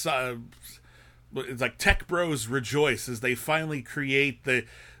it's like Tech Bros rejoice as they finally create the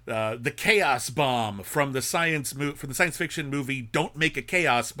chaos bomb from the science fiction movie Don't Make a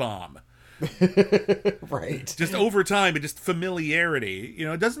Chaos Bomb. Right. Just over time, and just familiarity.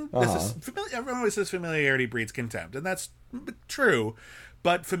 It doesn't. Everyone always says familiarity breeds contempt, and that's true.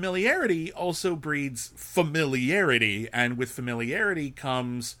 But familiarity also breeds familiarity, and with familiarity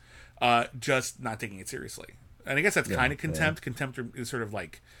comes just not taking it seriously. And I guess that's kind of contempt. Yeah. Contempt is sort of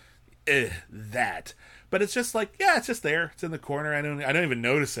like that, but it's just like, yeah, it's just there. It's in the corner. I don't even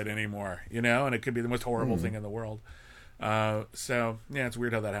notice it anymore, you know. And it could be the most horrible thing in the world. So yeah, it's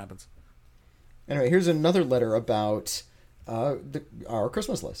weird how that happens. Anyway, here's another letter about our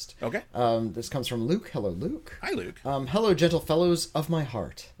Christmas list. Okay. This comes from Luke. Hello, Luke. Hi, Luke. Hello, gentle fellows of my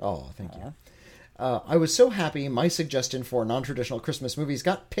heart. Oh, thank you. I was so happy my suggestion for non-traditional Christmas movies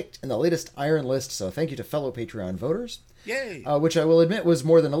got picked in the latest Iron List, so thank you to fellow Patreon voters. Yay! Which I will admit was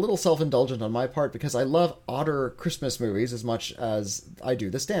more than a little self-indulgent on my part, because I love odder Christmas movies as much as I do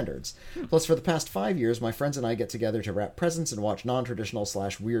the standards. Plus, for the past 5 years, my friends and I get together to wrap presents and watch non-traditional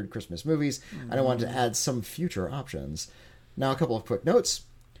 / weird Christmas movies, and I wanted to add some future options. Now, a couple of quick notes.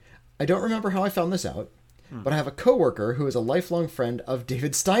 I don't remember how I found this out, but I have a coworker who is a lifelong friend of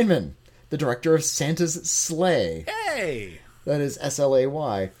David Steinman, the director of Santa's Slay. Hey! That is SLAY.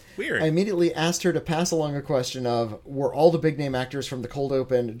 Weird. I immediately asked her to pass along a question of, were all the big name actors from the cold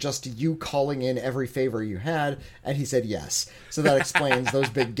open just you calling in every favor you had? And he said yes. So that explains those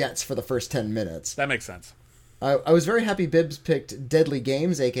big gets for the first 10 minutes. That makes sense. I was very happy Bibbs picked Deadly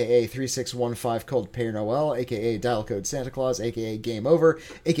Games, a.k.a. 3615 Cold Père Noël, a.k.a. Dial Code Santa Claus, a.k.a. Game Over,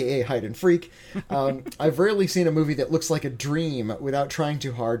 a.k.a. Hide and Freak. I've rarely seen a movie that looks like a dream without trying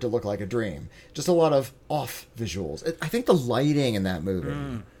too hard to look like a dream. Just a lot of off visuals. I think the lighting in that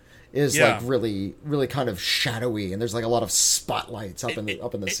movie is like really, really kind of shadowy, and there's like a lot of spotlights up in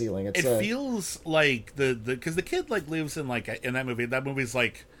the ceiling. It feels like because the kid like lives in like in that movie. That movie's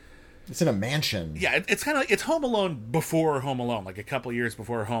like. It's in a mansion. Yeah, it's kind of it's Home Alone before Home Alone, like a couple years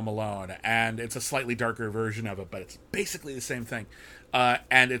before Home Alone, and it's a slightly darker version of it, but it's basically the same thing.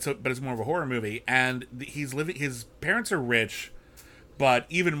 And it's more of a horror movie. And his parents are rich, but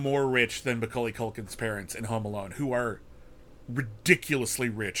even more rich than Macaulay Culkin's parents in Home Alone, who are ridiculously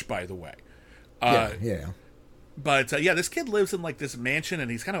rich, by the way. Yeah. But this kid lives in like this mansion,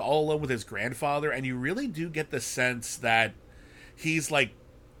 and he's kind of all alone with his grandfather, and you really do get the sense that he's like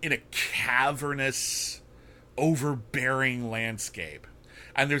in a cavernous, overbearing landscape.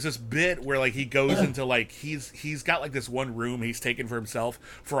 And there's this bit where like he goes into like he's got like this one room he's taken for himself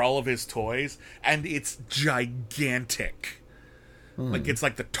for all of his toys, and it's gigantic. Like it's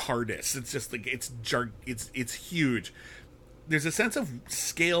like the TARDIS. It's just like it's huge. There's a sense of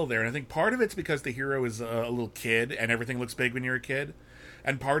scale there, and I think part of it's because the hero is a little kid and everything looks big when you're a kid,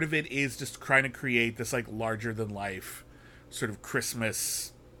 and part of it is just trying to create this like larger than life sort of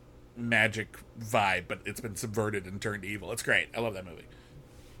Christmas magic vibe, but it's been subverted and turned evil. It's great. I love that movie.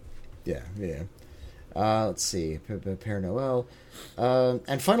 Yeah. Let's see. Père Noël.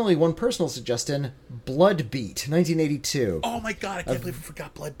 And finally, one personal suggestion, Blood Beat, 1982. Oh my god, I can't believe I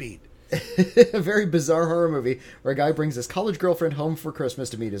forgot Blood Beat. A very bizarre horror movie where a guy brings his college girlfriend home for Christmas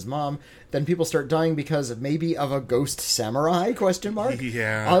to meet his mom. Then people start dying because maybe of a ghost samurai, ?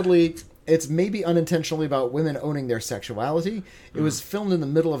 Yeah. Oddly, it's maybe unintentionally about women owning their sexuality. It was filmed in the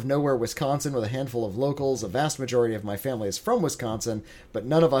middle of nowhere, Wisconsin, with a handful of locals. A vast majority of my family is from Wisconsin, but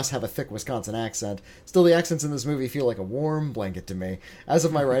none of us have a thick Wisconsin accent. Still, the accents in this movie feel like a warm blanket to me. As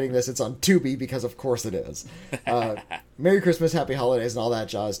of my writing this, it's on Tubi, because of course it is. Merry Christmas, Happy Holidays, and all that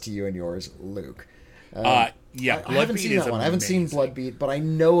jazz to you and yours, Luke. I haven't seen that one. I haven't seen Blood Beat, but I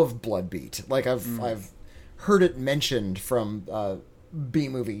know of Blood Beat. Like, I've heard it mentioned from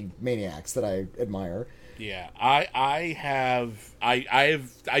B-movie maniacs that I admire. Yeah, I'm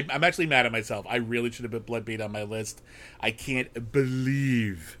actually mad at myself. I really should have put Blood Beat on my list. I can't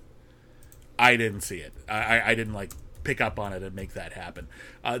believe I didn't see it. I didn't like pick up on it and make that happen.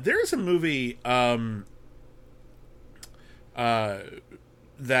 There is a movie that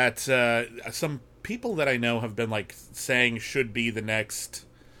some people that I know have been like saying should be the next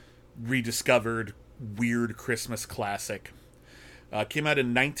rediscovered weird Christmas classic. Came out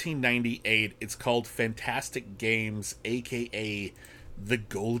in 1998. It's called Fantastic Games, a.k.a. The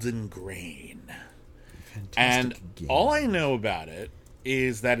Golden Grain. All I know about it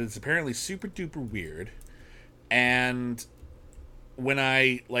is that it's apparently super duper weird. And when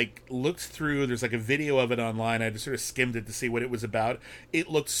I like looked through, there's like a video of it online. I just sort of skimmed it to see what it was about. It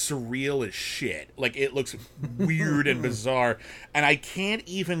looked surreal as shit. Like, it looks weird and bizarre. And I can't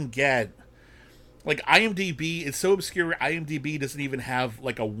even get... Like, IMDb is so obscure, IMDb doesn't even have,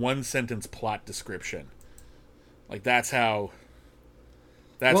 like, a one-sentence plot description. Like, that's how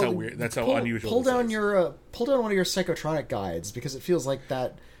weird, that's how unusual pull down one of your Psychotronic guides, because it feels like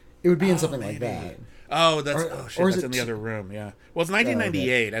that, it would be in something like that. Oh, that's or is that's it in the other room. Yeah. Well, it's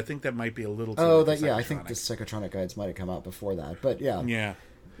 1998. I think that might be a little too. Oh, that I think the Psychotronic guides might have come out before that, but yeah. Yeah.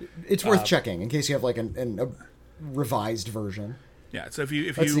 It's worth checking in case you have like a revised version. Yeah. So if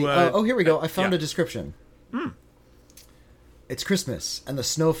you here we go. I found a description. It's Christmas, and the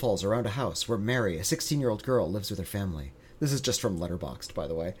snow falls around a house where Mary, a 16-year-old girl, lives with her family. This is just from Letterboxd, by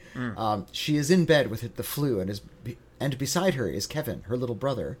the way. She is in bed with the flu, and beside her is Kevin, her little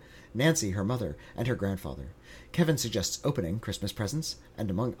brother, Nancy, her mother, and her grandfather. Kevin suggests opening Christmas presents,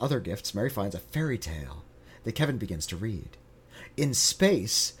 and among other gifts, Mary finds a fairy tale that Kevin begins to read. In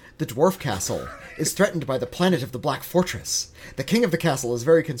space, the dwarf castle is threatened by the planet of the Black Fortress. The king of the castle is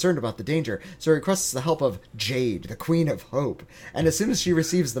very concerned about the danger, so he requests the help of Jade, the Queen of Hope. And as soon as she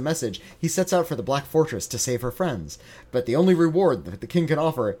receives the message, he sets out for the Black Fortress to save her friends. But the only reward that the king can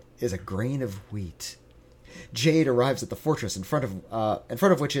offer is a grain of wheat. Jade arrives at the fortress in front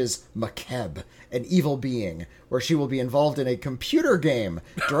of which is Makeb, an evil being, where she will be involved in a computer game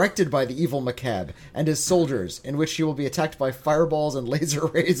directed by the evil Makeb and his soldiers, in which she will be attacked by fireballs and laser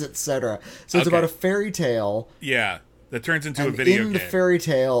rays, etc. So it's about a fairy tale. Yeah, that turns into a video game. In the fairy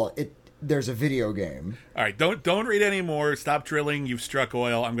tale, there's a video game. All right, don't read anymore. Stop drilling. You've struck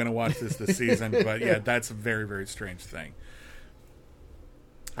oil. I'm going to watch this season. But yeah, that's a very, very strange thing.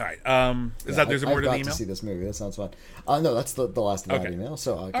 All right. There's more to the email? I've got to see this movie. That sounds fun. No, that's the last of that email.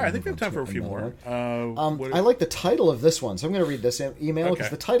 So I think we have time for a few more. I like the title of this one, so I'm going to read this email because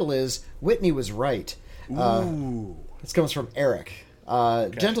the title is "Whitney Was Right." Ooh. This comes from Eric.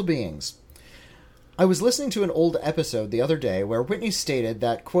 Gentle beings. I was listening to an old episode the other day where Whitney stated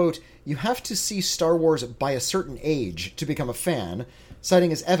that, quote, "You have to see Star Wars by a certain age to become a fan,"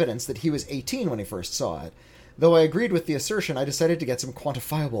 citing as evidence that he was 18 when he first saw it. Though I agreed with the assertion, I decided to get some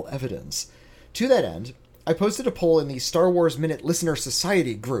quantifiable evidence. To that end, I posted a poll in the Star Wars Minute Listener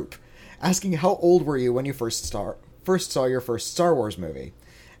Society group, asking how old were you when you first saw your first Star Wars movie.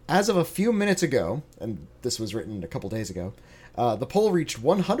 As of a few minutes ago, and this was written a couple days ago, the poll reached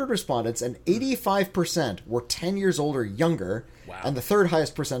 100 respondents, and 85% were 10 years old or younger, and the third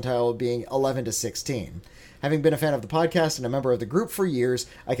highest percentile being 11 to 16. Having been a fan of the podcast and a member of the group for years,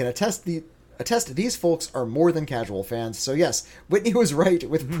 I can attest these folks are more than casual fans. So yes, Whitney was right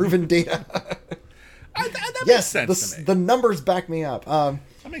with proven data. That makes sense to me. The numbers back me up. That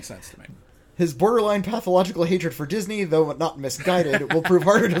makes sense to me. His borderline pathological hatred for Disney, though not misguided, will prove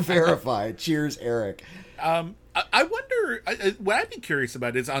harder to verify. Cheers, Eric. I wonder, what I'd be curious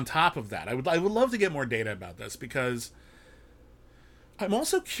about is on top of that, I would love to get more data about this, because I'm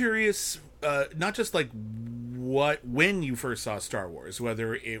also curious, not just like when you first saw Star Wars,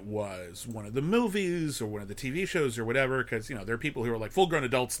 whether it was one of the movies or one of the TV shows or whatever, because there are people who are like full-grown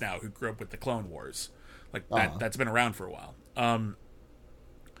adults now who grew up with the Clone Wars, like that's been around for a while.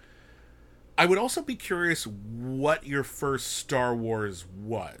 I would also be curious what your first Star Wars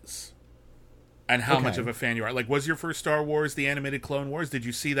was, and how much of a fan you are. Like, was your first Star Wars the animated Clone Wars? Did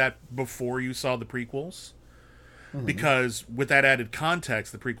you see that before you saw the prequels? Mm-hmm. Because with that added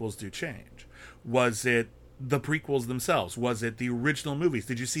context, the prequels do change. Was it the prequels themselves? Was it the original movies?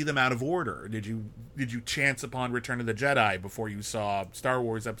 Did you see them out of order? Did you chance upon Return of the Jedi before you saw Star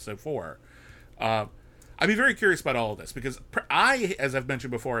Wars Episode 4? I'd be very curious about all of this, because I, as I've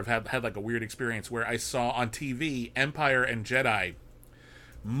mentioned before, have had like a weird experience where I saw on TV Empire and Jedi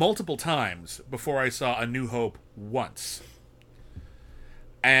multiple times before I saw A New Hope once.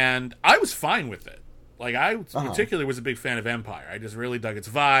 And I was fine with it. Like, I particularly was a big fan of Empire. I just really dug its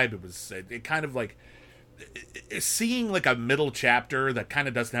vibe. It kind of like, seeing like a middle chapter that kind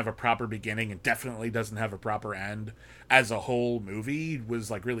of doesn't have a proper beginning and definitely doesn't have a proper end as a whole movie was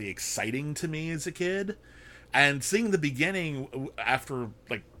like really exciting to me as a kid. And seeing the beginning after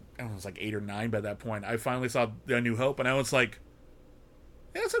like, I was like 8 or 9 by that point, I finally saw A New Hope, and I was like,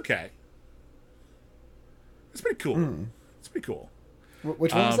 yeah, it's okay. It's pretty cool. It's pretty cool.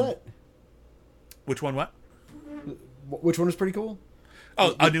 Which one was that? Which one what? Which one was pretty cool?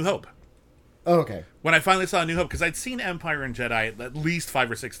 Oh, A New Hope. Oh, okay. When I finally saw A New Hope, because I'd seen Empire and Jedi at least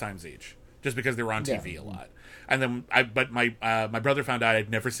 5 or 6 times each, just because they were on TV a lot. And then, my brother found out I'd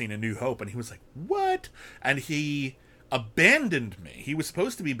never seen A New Hope, and he was like, "What?" And he abandoned me. He was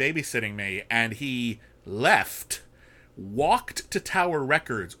supposed to be babysitting me, and he left, walked to Tower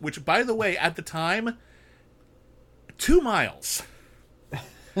Records, which, by the way, at the time, 2 miles.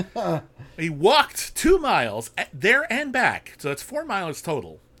 He walked 2 miles there and back, so that's 4 miles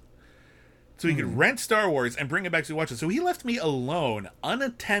total. So he could rent Star Wars and bring it back to watch it. So he left me alone,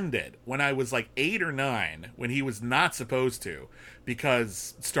 unattended, when I was like 8 or 9, when he was not supposed to,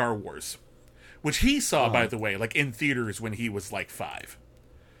 because Star Wars, which he saw, by the way, like in theaters when he was like 5.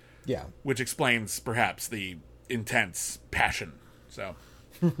 Yeah. which explains perhaps the intense passion. So,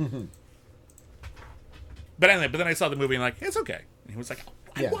 but anyway, but then I saw the movie and like, it's okay. And he was like,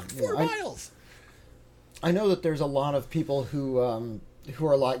 I walked 4 miles. I know that there's a lot of people who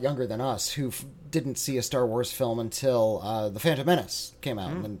are a lot younger than us who didn't see a Star Wars film until The Phantom Menace came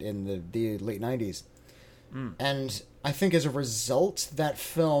out in the late 90s. And I think as a result, that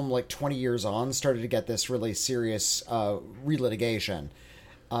film, like 20 years on, started to get this really serious relitigation.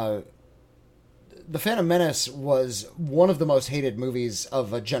 The Phantom Menace was one of the most hated movies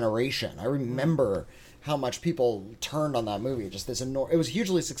of a generation. I remember how much people turned on that movie. Just this it was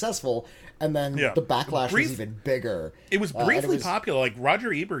hugely successful, and then the backlash was even bigger. It was briefly popular. Like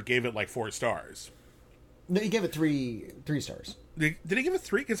Roger Ebert gave it like 4 stars. No, he gave it three stars. Did he give it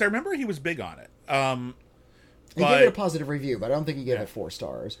 3? Because I remember he was big on it. He gave it a positive review, but I don't think he gave it 4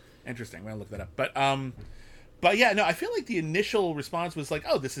 stars. Interesting. I'm gonna look that up. But yeah, no, I feel like the initial response was like,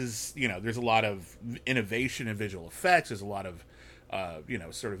 oh, this is, there's a lot of innovation in visual effects. There's a lot of,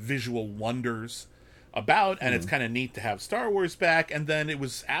 sort of visual wonders about, and it's kind of neat to have Star Wars back. And then it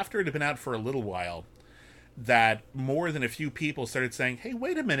was after it had been out for a little while that more than a few people started saying, hey,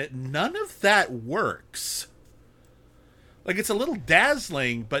 wait a minute, none of that works. Like, it's a little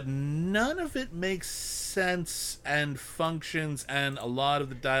dazzling, but none of it makes sense and functions, and a lot of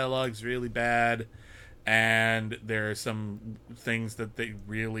the dialogue's really bad, and there are some things that they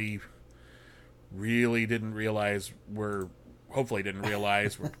really, really didn't realize were kind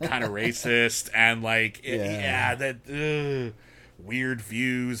of racist, and like, weird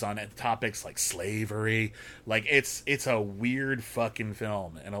views on topics like slavery. Like, it's a weird fucking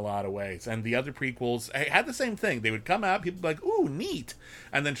film in a lot of ways. And the other prequels had the same thing. They would come out, people would be like, ooh, neat.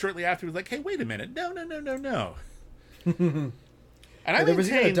 And then shortly after, it was like, hey, wait a minute. No. And there was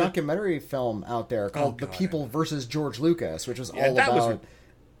even a documentary film out there called The People versus George Lucas, which was all about...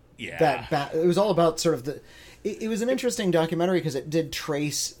 it was all about sort of it was an interesting documentary because it did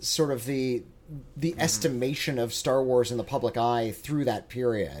trace sort of the estimation of Star Wars in the public eye through that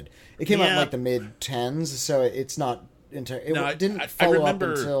period. It came out in like the mid-10s, so it's not it didn't follow up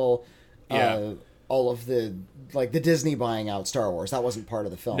until all of the Disney buying out Star Wars. That wasn't part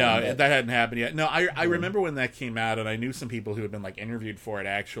of the film. No, that hadn't happened yet. No, I remember when that came out, and I knew some people who had been like interviewed for it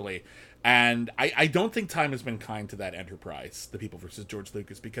actually. And I don't think time has been kind to that enterprise, The People versus George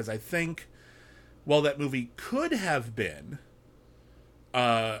Lucas, because I think, well, that movie could have been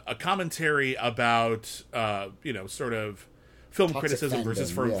a commentary about, sort of film toxic criticism fandom,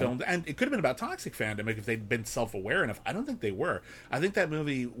 versus film. And it could have been about toxic fandom if they'd been self-aware enough. I don't think they were. I think that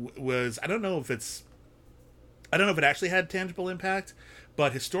movie was, I don't know if it actually had tangible impact,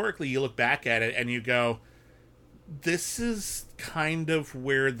 but historically you look back at it and you go, this is kind of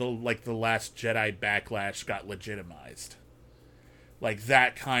where the Last Jedi backlash got legitimized. Like,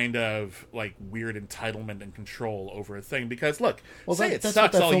 that kind of, like, weird entitlement and control over a thing. Because, look, it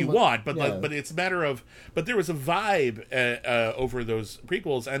sucks all you want, but it's a matter of... But there was a vibe over those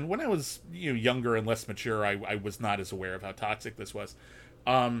prequels, and when I was younger and less mature, I was not as aware of how toxic this was.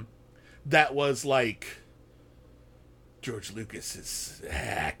 That was, like... George Lucas is a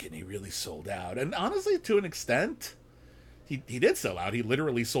hack, and he really sold out. And honestly, to an extent... He did sell out. He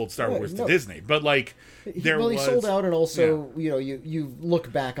literally sold Star Wars to Disney. But, like, he sold out, and also, you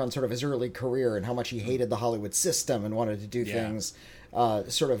look back on sort of his early career and how much he hated the Hollywood system and wanted to do things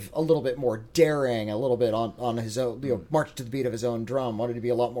sort of a little bit more daring, a little bit on his own, march to the beat of his own drum, wanted to be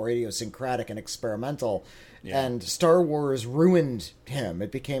a lot more idiosyncratic and experimental. Yeah. And Star Wars ruined him.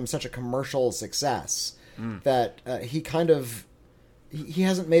 It became such a commercial success that he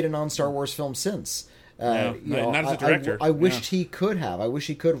hasn't made a non-Star Wars film since. Not as a director. I wished he could have. I wish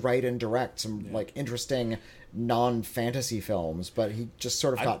he could write and direct some like interesting non-fantasy films, but he just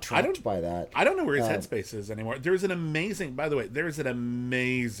sort of got trapped by that. I don't know where his headspace is anymore. There's an amazing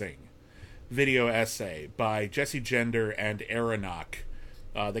video essay by Jesse Gender and Aronach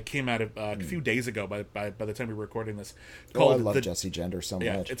that came out a few days ago by the time we were recording this. I love Jesse Gender so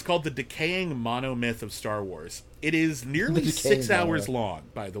much. It's called The Decaying Monomyth of Star Wars. It is nearly 6 hours long,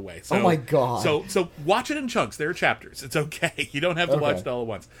 by the way. So, oh my god. So watch it in chunks. There are chapters. It's okay. You don't have to watch it all at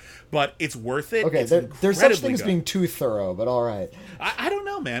once. But it's worth it. Okay, there's such things as being too thorough, but all right. I don't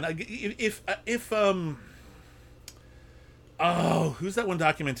know, man. Who's that one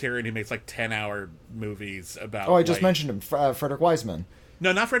documentarian who makes like 10-hour movies about... Oh, I just mentioned him, Frederick Wiseman.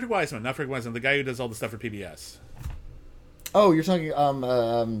 No, not Frederick Wiseman. The guy who does all the stuff for PBS. Oh, you're talking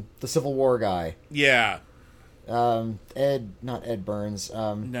the Civil War guy. Yeah. Not Ed Burns.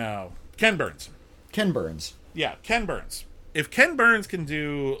 No, Ken Burns. Ken Burns. Yeah, Ken Burns. If Ken Burns can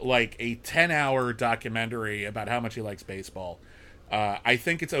do like a 10-hour documentary about how much he likes baseball, I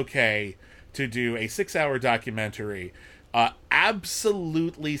think it's okay to do a 6-hour documentary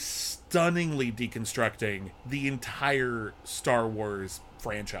absolutely stunningly deconstructing the entire Star Wars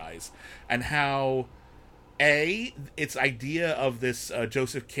franchise and how its idea of this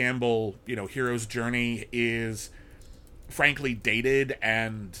Joseph Campbell, hero's journey is frankly dated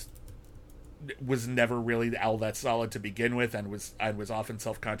and was never really all that solid to begin with, and was often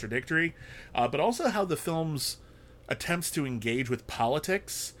self-contradictory, but also how the film's attempts to engage with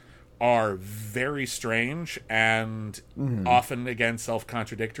politics are very strange and often, again,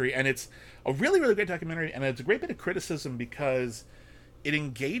 self-contradictory. And it's a really, really great documentary, and it's a great bit of criticism because it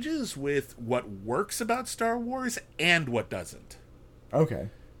engages with what works about Star Wars and what doesn't. Okay.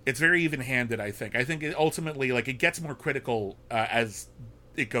 It's very even-handed, I think. I think it ultimately, it gets more critical as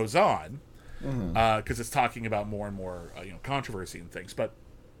it goes on, because it's talking about more and more, controversy and things. But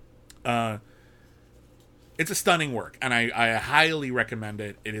it's a stunning work, and I highly recommend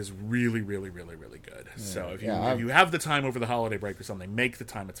it. It is really, really, really, really good. Yeah, so if you have the time over the holiday break or something, make the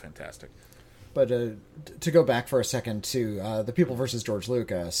time. It's fantastic. But to go back for a second to The People versus George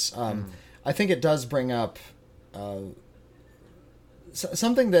Lucas, I think it does bring up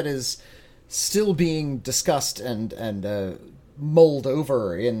something that is still being discussed and mulled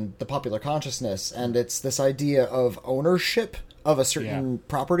over in the popular consciousness, and it's this idea of ownership of a certain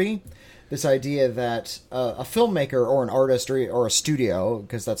property. This idea that a filmmaker or an artist or a studio,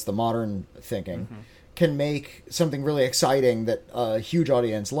 because that's the modern thinking, can make something really exciting that a huge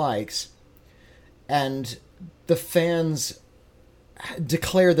audience likes, and the fans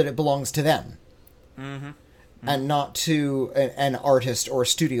declare that it belongs to them. And not to an artist or a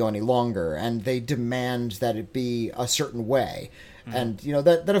studio any longer, and they demand that it be a certain way. And,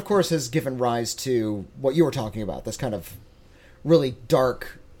 that of course has given rise to what you were talking about, this kind of really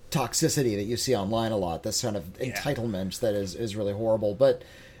dark toxicity that you see online a lot, this kind of entitlement that is really horrible. But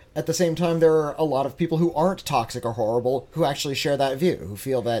at the same time, there are a lot of people who aren't toxic or horrible who actually share that view, who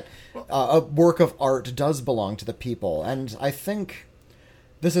feel that a work of art does belong to the people. And I think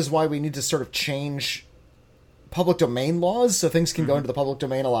this is why we need to sort of change public domain laws so things can go into the public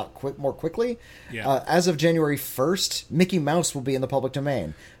domain a lot more quickly. As of January 1st, Mickey Mouse will be in the public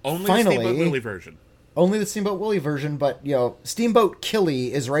domain. Only finally, the Steamboat Willie version. Only the Steamboat Willie version, but Steamboat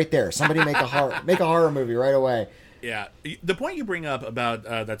Killy is right there. Somebody make a horror movie right away. Yeah, the point you bring up about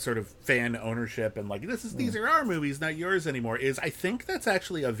that sort of fan ownership and these are our movies, not yours anymore, is I think that's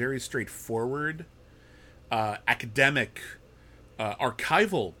actually a very straightforward academic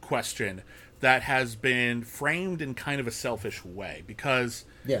archival question that has been framed in kind of a selfish way, because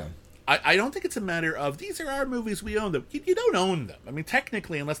I don't think it's a matter of these are our movies, we own them. You don't own them. I mean,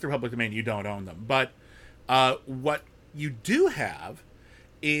 technically, unless they're public domain, you don't own them. But what you do have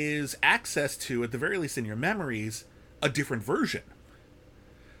is access to, at the very least in your memories, a different version.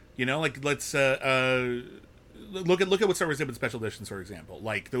 Let's look at what Star Wars did with special editions, for example.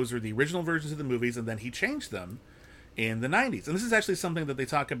 Those are the original versions of the movies, and then he changed them in the 90s. And this is actually something that they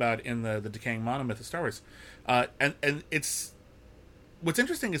talk about in the Decaying Monomyth of Star Wars. And it's... What's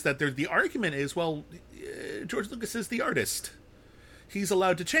interesting is that the argument is, George Lucas is the artist. He's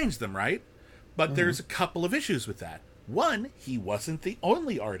allowed to change them, right? But there's a couple of issues with that. One, he wasn't the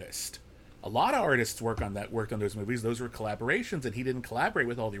only artist. A lot of artists worked on those movies. Those were collaborations, and he didn't collaborate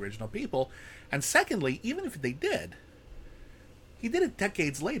with all the original people. And secondly, even if they did, he did it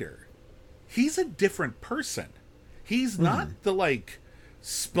decades later. He's a different person. He's not the,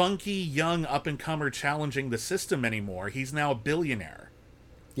 spunky, young, up-and-comer challenging the system anymore. He's now a billionaire.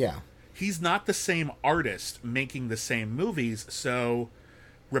 Yeah. He's not the same artist making the same movies, so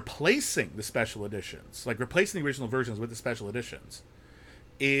replacing the special editions, replacing the original versions with the special editions,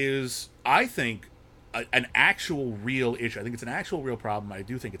 is, I think, an actual real issue. I think it's an actual real problem. I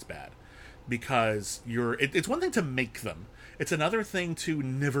do think it's bad. Because it's one thing to make them. It's another thing to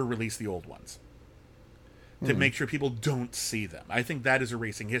never release the old ones. To make sure people don't see them. I think that is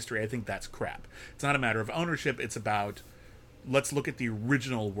erasing history. I think that's crap. It's not a matter of ownership. It's about, let's look at the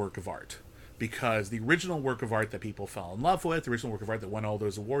original work of art. Because the original work of art that people fell in love with, the original work of art that won all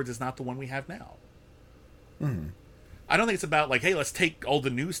those awards, is not the one we have now. I don't think it's about, hey, let's take all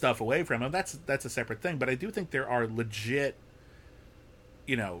the new stuff away from them. That's a separate thing. But I do think there are legit,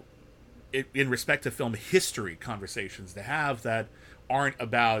 in respect to film history, conversations to have that aren't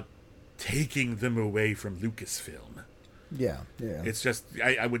about taking them away from Lucasfilm. Yeah. It's just,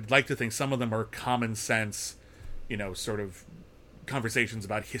 I would like to think some of them are common sense, sort of conversations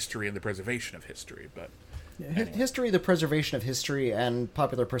about history and the preservation of history. But anyway. History, the preservation of history, and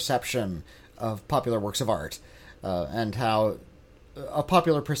popular perception of popular works of art, and how a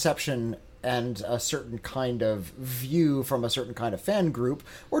popular perception and a certain kind of view from a certain kind of fan group,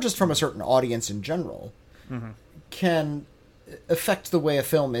 or just from a certain audience in general, can affect the way a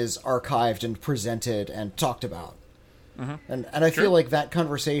film is archived and presented and talked about. And I feel like that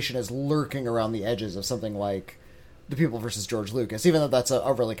conversation is lurking around the edges of something like The People versus George Lucas, even though that's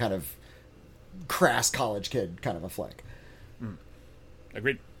a really kind of crass college kid kind of a flick.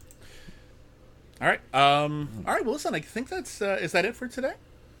 Agreed. All right. All right. Well, listen. I think that's is that it for today?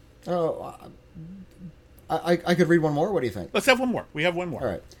 Oh, I could read one more. What do you think? Let's have one more. We have one more. All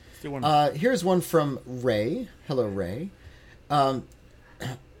right. Let's do one more. Here's one from Ray. Hello, Ray.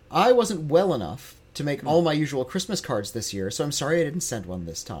 I wasn't well enough to make all my usual Christmas cards this year, so I'm sorry I didn't send one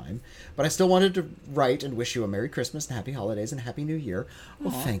this time. But I still wanted to write and wish you a Merry Christmas and Happy Holidays and Happy New Year.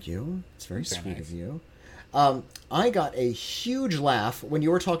 Well, thank you. It's very sweet of you. I got a huge laugh when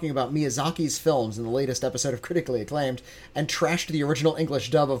you were talking about Miyazaki's films in the latest episode of Critically Acclaimed and trashed the original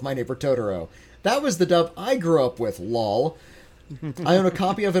English dub of My Neighbor Totoro. That was the dub I grew up with, lol. I own a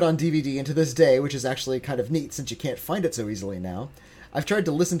copy of it on DVD, and to this day, which is actually kind of neat since you can't find it so easily now. I've tried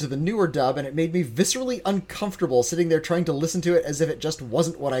to listen to the newer dub, and it made me viscerally uncomfortable sitting there trying to listen to it as if it just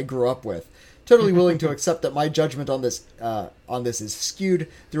wasn't what I grew up with. Totally willing to accept that my judgment on this is skewed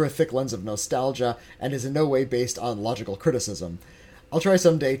through a thick lens of nostalgia and is in no way based on logical criticism. I'll try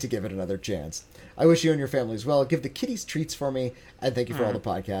someday to give it another chance. I wish you and your families well. Give the kitties treats for me, and thank you for all the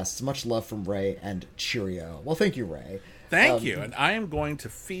podcasts. Much love from Ray, and cheerio. Well, thank you, Ray. Thank you, and I am going to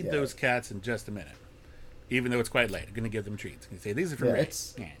feed those cats in just a minute. Even though it's quite late, I'm going to give them treats. I'm going to say, these are for Ray.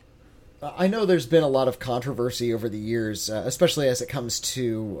 I know there's been a lot of controversy over the years, especially as it comes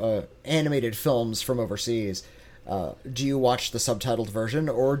to animated films from overseas. Do you watch the subtitled version,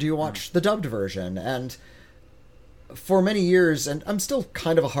 or do you watch the dubbed version? And for many years, and I'm still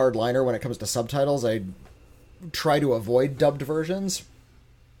kind of a hardliner when it comes to subtitles, I try to avoid dubbed versions.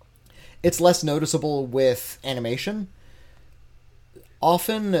 It's less noticeable with animation.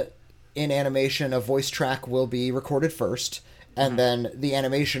 Often in animation, a voice track will be recorded first, and then the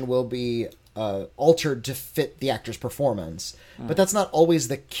animation will be altered to fit the actor's performance. But that's not always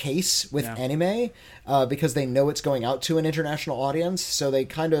the case with anime, because they know it's going out to an international audience, so they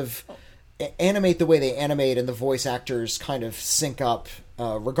kind of animate the way they animate, and the voice actors kind of sync up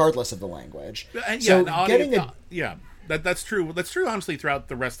regardless of the language. And, so that's true. That's true, honestly, throughout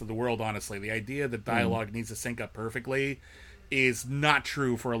the rest of the world, honestly. The idea that dialogue needs to sync up perfectly is not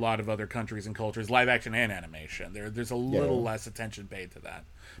true for a lot of other countries and cultures, live action and animation. There's a little less attention paid to that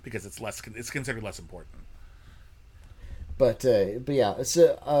because it's considered less important. But yeah,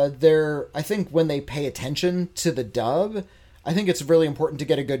 so I think when they pay attention to the dub, I think it's really important to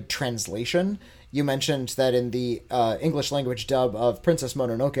get a good translation. You mentioned that in the English language dub of Princess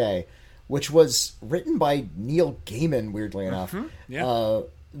Mononoke, which was written by Neil Gaiman, weirdly enough.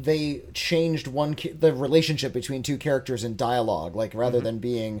 They changed the relationship between two characters in dialogue. Like, rather than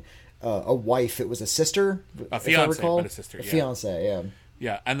being a wife, it was a sister. A fiance, but a sister. A fiance, yeah.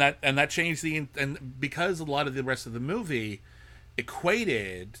 Yeah, and that changed and because a lot of the rest of the movie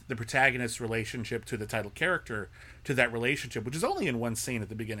equated the protagonist's relationship to the title character to that relationship, which is only in one scene at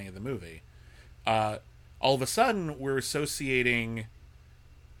the beginning of the movie. All of a sudden, we're associating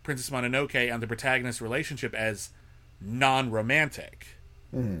Princess Mononoke and the protagonist's relationship as non-romantic.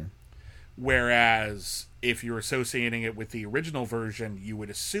 Whereas if you're associating it with the original version, you would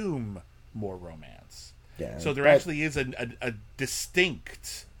assume more romance. So there actually is a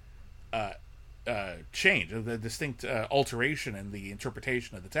distinct change, a distinct alteration in the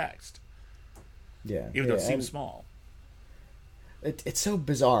interpretation of the text. Even though it seems small. It's so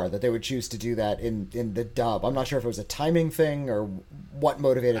bizarre that they would choose to do that in the dub. I'm not sure if it was a timing thing or what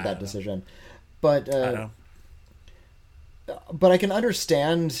motivated that decision. But I don't know. But I can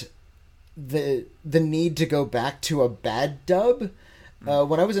understand the need to go back to a bad dub.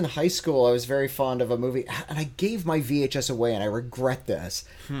 When I was in high school, I was very fond of a movie, and I gave my VHS away, and I regret this.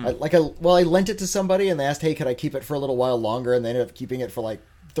 I lent it to somebody, and they asked, "Hey, could I keep it for a little while longer?" And they ended up keeping it for like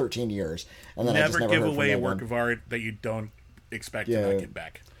 13 years. And then I just never give heard away from a work them. of art that you don't expect to not get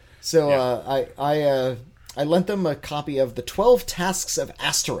back. So I lent them a copy of the 12 Tasks of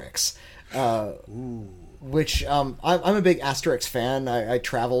Asterix. Which I'm a big Asterix fan. I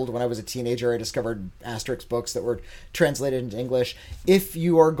traveled when I was a teenager. I discovered Asterix books that were translated into English. If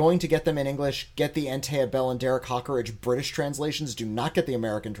you are going to get them in English, get the Antea Bell and Derek Hockeridge British translations. Do not get the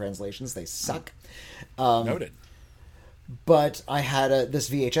American translations. They suck. Noted. But I had this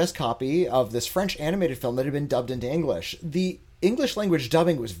VHS copy of this French animated film that had been dubbed into English. The English language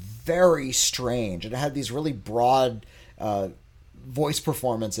dubbing was very strange. It had these really broad voice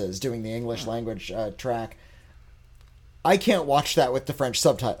performances doing the English language track. I can't watch that with the French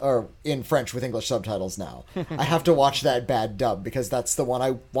subtitle or in French with English subtitles now. I have to watch that bad dub because that's the one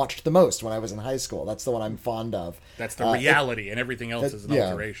I watched the most when I was in high school. That's the one I'm fond of. That's the reality, and everything else is an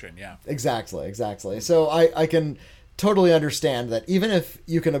alteration. Yeah, exactly. So I can totally understand that even if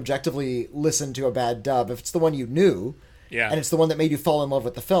you can objectively listen to a bad dub, if it's the one you knew, and it's the one that made you fall in love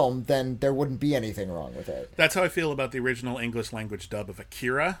with the film, then there wouldn't be anything wrong with it. That's how I feel about the original English language dub of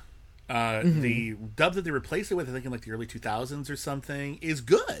Akira. The dub that they replaced it with, I think in like the early 2000s or something, is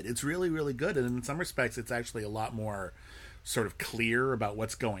good. It's really, really good. And in some respects, it's actually a lot more sort of clear about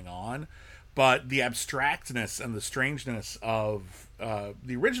what's going on. But the abstractness and the strangeness of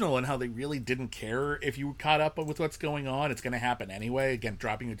the original and how they really didn't care if you were caught up with what's going on, it's going to happen anyway. Again,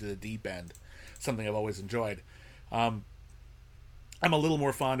 dropping you to the deep end, something I've always enjoyed. I'm a little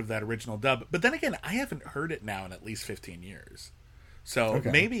more fond of that original dub. But then again, I haven't heard it now in at least 15 years. So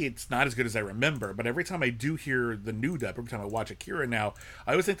maybe it's not as good as I remember, but every time I do hear the new dub, every time I watch Akira now,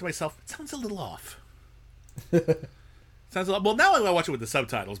 I always think to myself, it sounds a little off. Sounds a lot. Well, now I watch it with the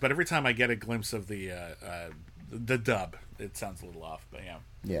subtitles, but every time I get a glimpse of the dub, it sounds a little off. But yeah.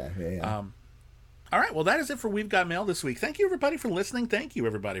 All right, well, that is it for We've Got Mail this week. Thank you, everybody, for listening. Thank you,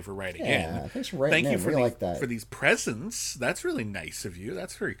 everybody, for writing in. Thanks for writing in. Thank you like that. for these presents. That's really nice of you.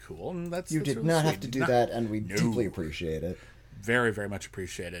 That's very cool. And you did really not sweet. have to do that, and we deeply appreciate it. Very, very much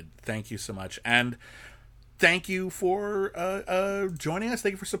appreciated. Thank you so much. And thank you for joining us.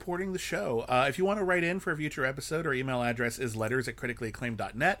 Thank you for supporting the show. If you want to write in for a future episode, our email address is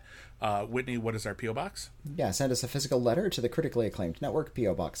letters@criticallyacclaimed.net. Whitney, what is our P.O. Box? Yeah, send us a physical letter to the Critically Acclaimed Network,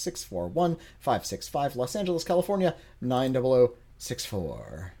 P.O. Box 641-565, Los Angeles, California,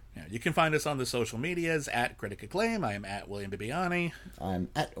 90064. Yeah, you can find us on the social medias at Critic Acclaim. I am at William Bibiani. I'm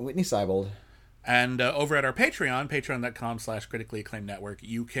at Whitney Seibold. And over at our Patreon, patreon.com/critically acclaimed network,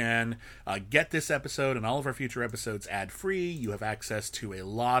 you can get this episode and all of our future episodes ad-free. You have access to a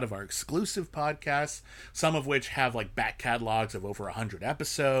lot of our exclusive podcasts, some of which have like back catalogs of over 100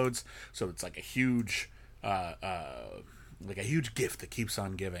 episodes. So it's like a huge gift that keeps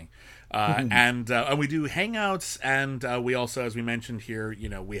on giving. And we do hangouts, and we also, as we mentioned here,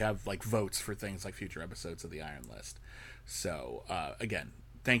 we have like votes for things like future episodes of the Iron List. So again,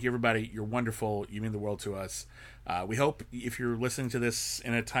 thank you, everybody. You're wonderful. You mean the world to us. We hope if you're listening to this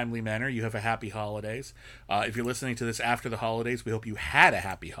in a timely manner, you have a happy holidays. If you're listening to this after the holidays, we hope you had a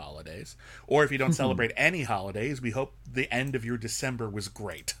happy holidays. Or if you don't celebrate any holidays, we hope the end of your December was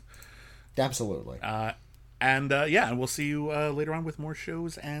great. Absolutely. And we'll see you later on with more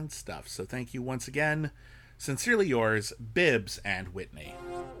shows and stuff. So thank you once again. Sincerely yours, Bibbs and Whitney.